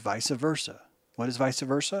 but vice versa. What is vice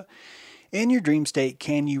versa? In your dream state,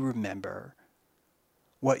 can you remember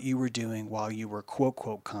what you were doing while you were quote,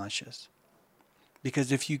 quote, conscious?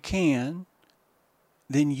 Because if you can,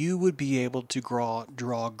 then you would be able to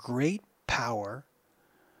draw great power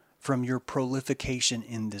from your prolification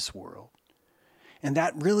in this world. And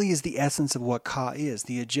that really is the essence of what Ka is.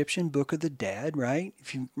 The Egyptian Book of the Dead, right?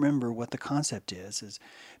 If you remember what the concept is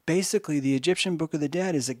basically the Egyptian Book of the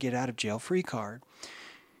Dead is a get out of jail free card.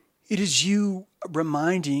 It is you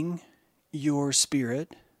reminding your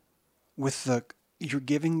spirit you're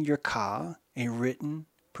giving your Ka a written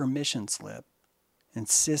permission slip,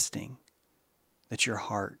 insisting that your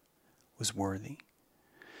heart was worthy.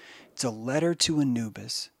 It's a letter to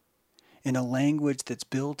Anubis in a language that's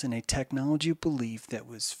built in a technology of belief that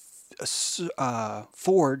was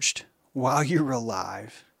forged while you were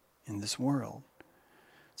alive in this world.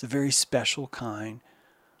 It's a very special kind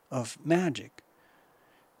of magic.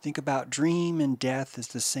 Think about dream and death as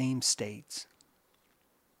the same states,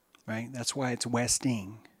 right? That's why it's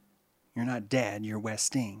westing. You're not dead, you're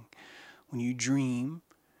westing. When you dream,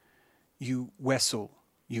 you wessel.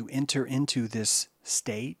 You enter into this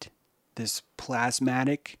state, this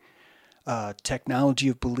plasmatic technology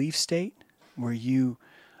of belief state, where you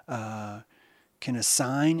can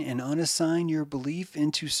assign and unassign your belief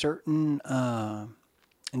into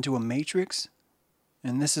into a matrix.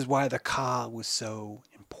 And this is why the Ka was so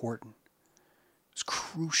important. It's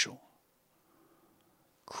crucial.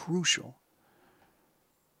 Crucial.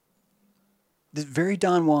 The very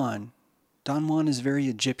Don Juan is very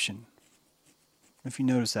Egyptian. If you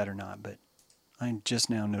notice that or not, but I'm just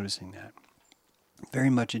now noticing that. Very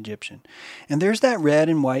much Egyptian. And there's that red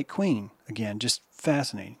and white queen. Again, just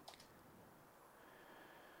fascinating.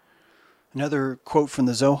 Another quote from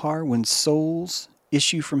the Zohar: when souls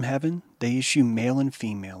issue from heaven, They issue male and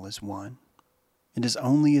female as one. It is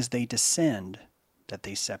only as they descend that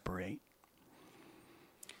they separate.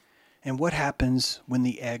 And what happens when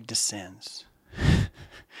the egg descends?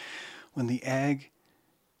 When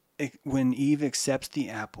Eve accepts the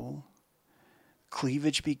apple,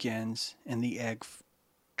 cleavage begins, and the egg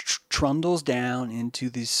trundles down into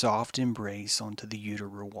the soft embrace onto the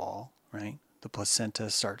uterine wall, right? The placenta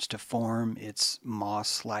starts to form its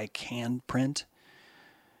moss-like handprint,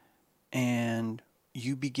 and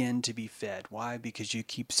you begin to be fed. Why? Because you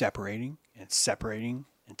keep separating and separating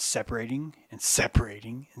and separating and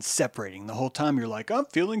separating and separating. The whole time you're like, I'm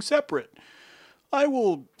feeling separate. I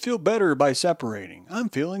will feel better by separating. I'm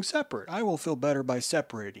feeling separate. I will feel better by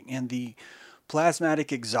separating. And the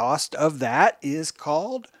plasmatic exhaust of that is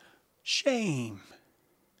called shame.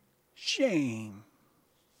 Shame.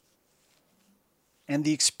 And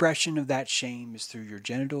the expression of that shame is through your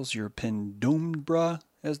genitals, your penumbra,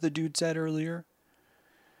 as the dude said earlier.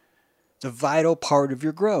 It's a vital part of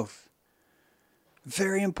your growth.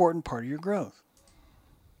 Very important part of your growth.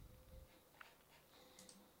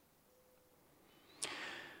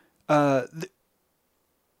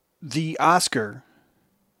 The Oscar,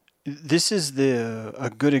 this is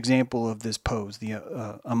a good example of this pose, the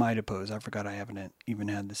AEdam pose. I forgot I haven't even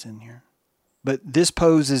had this in here. But this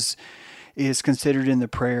pose is considered in the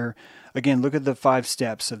prayer. Again, look at the 5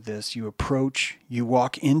 steps of this. You approach, you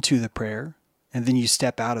walk into the prayer, and then you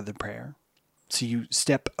step out of the prayer. So you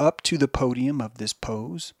step up to the podium of this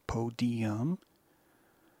pose, podium,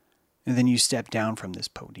 and then you step down from this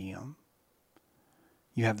podium.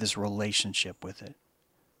 You have this relationship with it,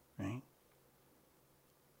 right?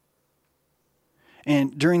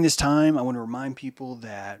 And during this time, I want to remind people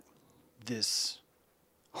that this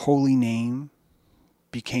holy name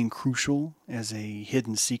became crucial as a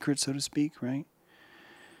hidden secret, so to speak, right?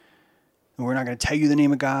 And we're not going to tell you the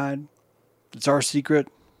name of God. It's our secret.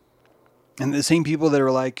 And the same people that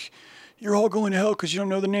are like, you're all going to hell because you don't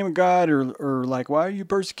know the name of God, or like, why are you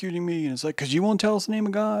persecuting me? And it's like, because you won't tell us the name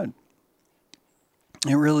of God.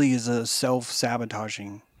 It really is a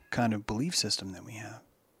self-sabotaging kind of belief system that we have.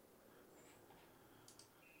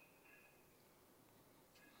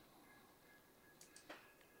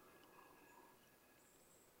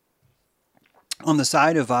 On the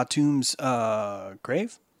side of Atum's throne,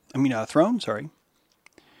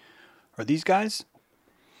 are these guys.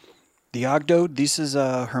 The Ogdode, this is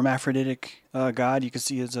a hermaphroditic god. You can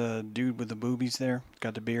see it's a dude with the boobies there.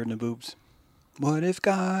 Got the beard and the boobs. What if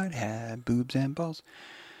God had boobs and balls?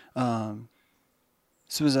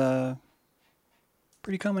 This was a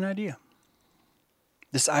pretty common idea.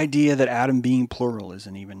 This idea that Adam being plural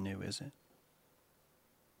isn't even new, is it?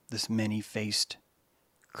 This many-faced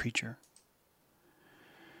creature.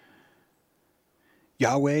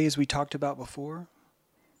 Yahweh, as we talked about before,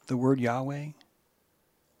 the word Yahweh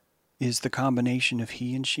is the combination of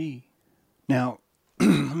he and she. Now,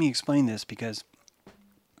 let me explain this, because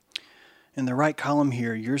in the right column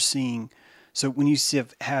here, you're seeing, so when you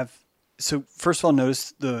so first of all,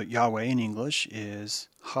 notice the Yahweh in English is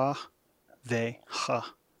ha, ve,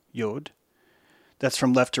 ha, yod. That's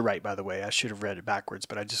from left to right, by the way. I should have read it backwards,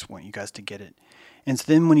 but I just want you guys to get it. And so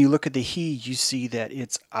then when you look at the he, you see that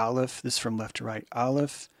it's aleph. This is from left to right.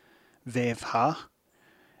 Aleph, vev, ha.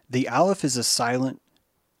 The aleph is a silent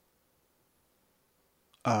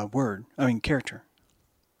character.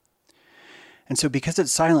 And so because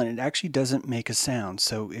it's silent, it actually doesn't make a sound.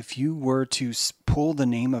 So if you were to pull the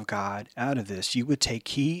name of God out of this, you would take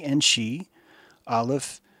he and she,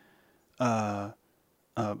 aleph, vav,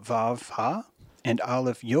 ha, and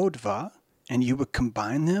aleph, yod, va, and you would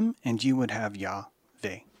combine them, and you would have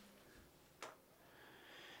Yahweh.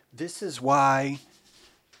 This is why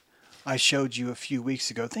I showed you a few weeks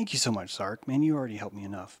ago. Thank you so much, Sark. Man, you already helped me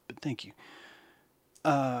enough, but thank you.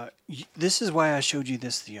 This is why I showed you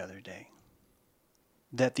this the other day.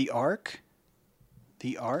 That the ark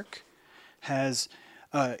has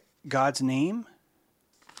God's name,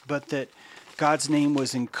 but that God's name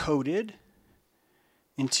was encoded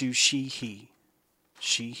into she, he.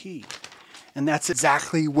 And that's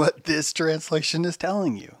exactly what this translation is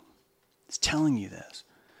telling you. It's telling you this.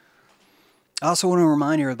 I also want to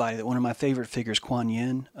remind everybody that one of my favorite figures, Kuan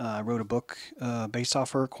Yin, I wrote a book based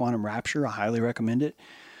off her, Quantum Rapture. I highly recommend it.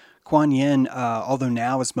 Kuan Yin, although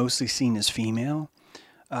now it's mostly seen as female,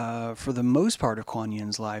 for the most part of Kuan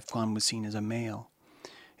Yin's life, Kuan was seen as a male.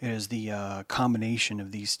 It is the combination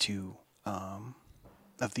of these two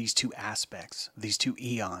aspects, these two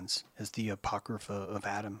eons, as the Apocrypha of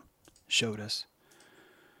Adam showed us.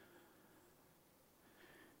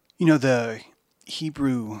 You know, the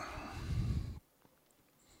Hebrew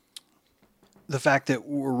the fact that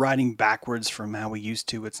we're writing backwards from how we used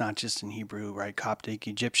to. It's not just in Hebrew, right? Coptic,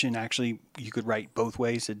 Egyptian. Actually, you could write both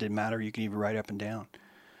ways. It didn't matter. You could even write up and down.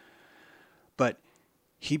 But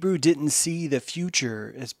Hebrew didn't see the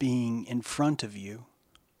future as being in front of you.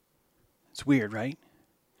 It's weird, right?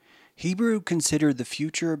 Hebrew considered the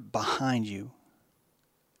future behind you.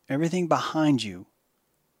 Everything behind you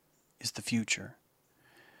is the future.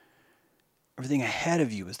 Everything ahead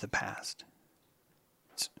of you is the past.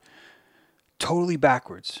 It's totally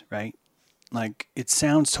backwards, right? Like, it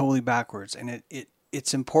sounds totally backwards, and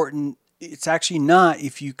it's important. It's actually not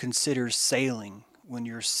if you consider sailing. When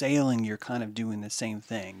you're sailing, you're kind of doing the same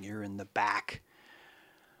thing. You're in the back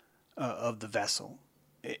of the vessel.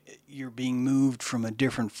 You're being moved from a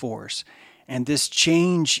different force. And this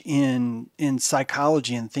change in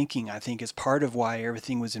psychology and thinking, I think, is part of why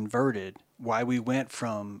everything was inverted, why we went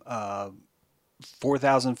from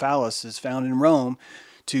 4,000 phalluses found in Rome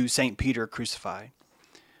to St. Peter crucified,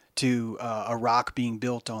 to a rock being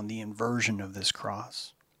built on the inversion of this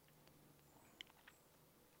cross.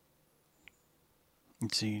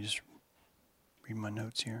 Let's see, just read my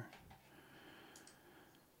notes here.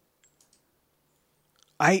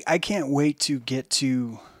 I can't wait to get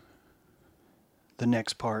to the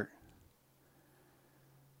next part.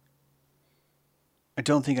 I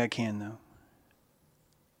don't think I can, though.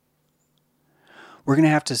 We're going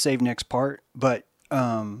to have to save next part, but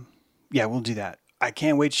yeah, we'll do that. I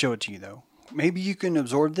can't wait to show it to you, though. Maybe you can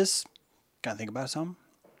absorb this. Gotta think about something.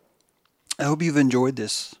 I hope you've enjoyed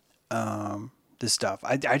this this stuff.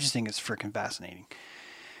 I just think it's freaking fascinating.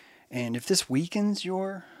 And if this weakens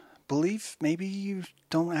your belief, maybe you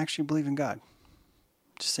don't actually believe in God.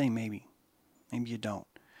 Just say maybe. Maybe you don't.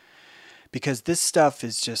 Because this stuff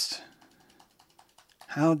is just,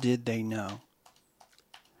 how did they know?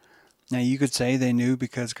 Now, you could say they knew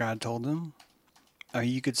because God told them. Or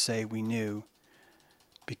you could say we knew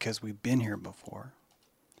because we've been here before.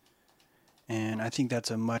 And I think that's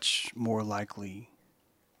a much more likely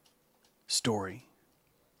story,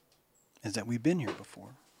 is that we've been here before.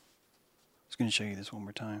 I was going to show you this one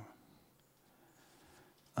more time.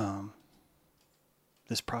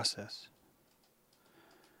 This process.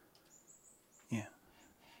 Yeah.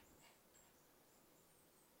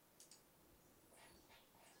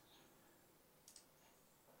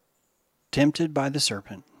 Tempted by the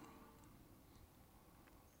serpent.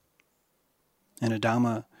 And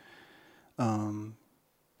adamah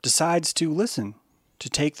decides to listen, to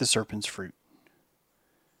take the serpent's fruit.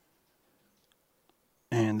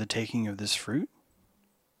 And the taking of this fruit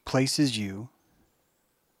places you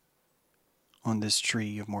on this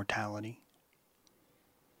tree of mortality.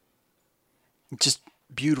 Just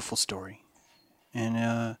beautiful story.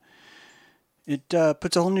 And it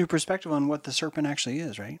puts a whole new perspective on what the serpent actually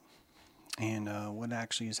is, right? And what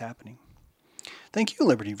actually is happening. Thank you,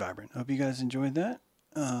 Liberty Vibrant. Hope you guys enjoyed that.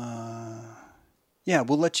 Yeah,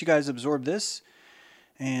 we'll let you guys absorb this.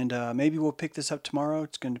 And maybe we'll pick this up tomorrow.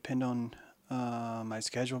 It's going to depend on my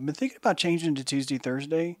schedule. I've been thinking about changing to Tuesday,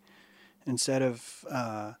 Thursday instead of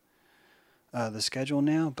the schedule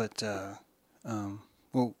now. But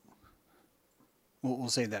we'll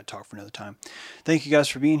save that talk for another time. Thank you guys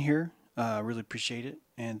for being here. Really appreciate it.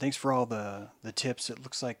 And thanks for all the tips. It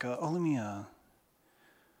looks like, let me, I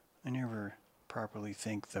never properly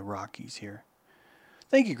thank the Rockies here.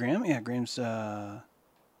 Thank you, Graham. Yeah, Graham's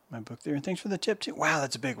my book there. And thanks for the tip, too. Wow,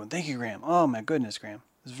 that's a big one. Thank you, Graham. Oh, my goodness, Graham.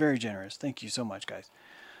 It's very generous. Thank you so much, guys.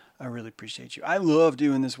 I really appreciate you. I love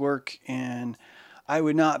doing this work, and I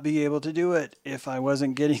would not be able to do it if I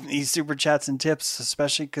wasn't getting these super chats and tips,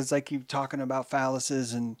 especially because I keep talking about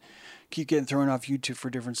phalluses and keep getting thrown off YouTube for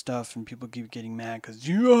different stuff, and people keep getting mad because,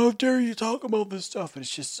 how dare you talk about this stuff? And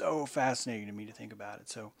it's just so fascinating to me to think about it.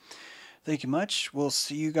 So thank you much. We'll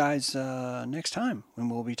see you guys next time when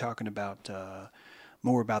we'll be talking about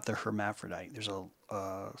more about the hermaphrodite. There's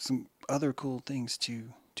some other cool things to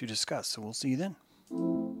discuss. So we'll see you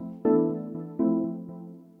then.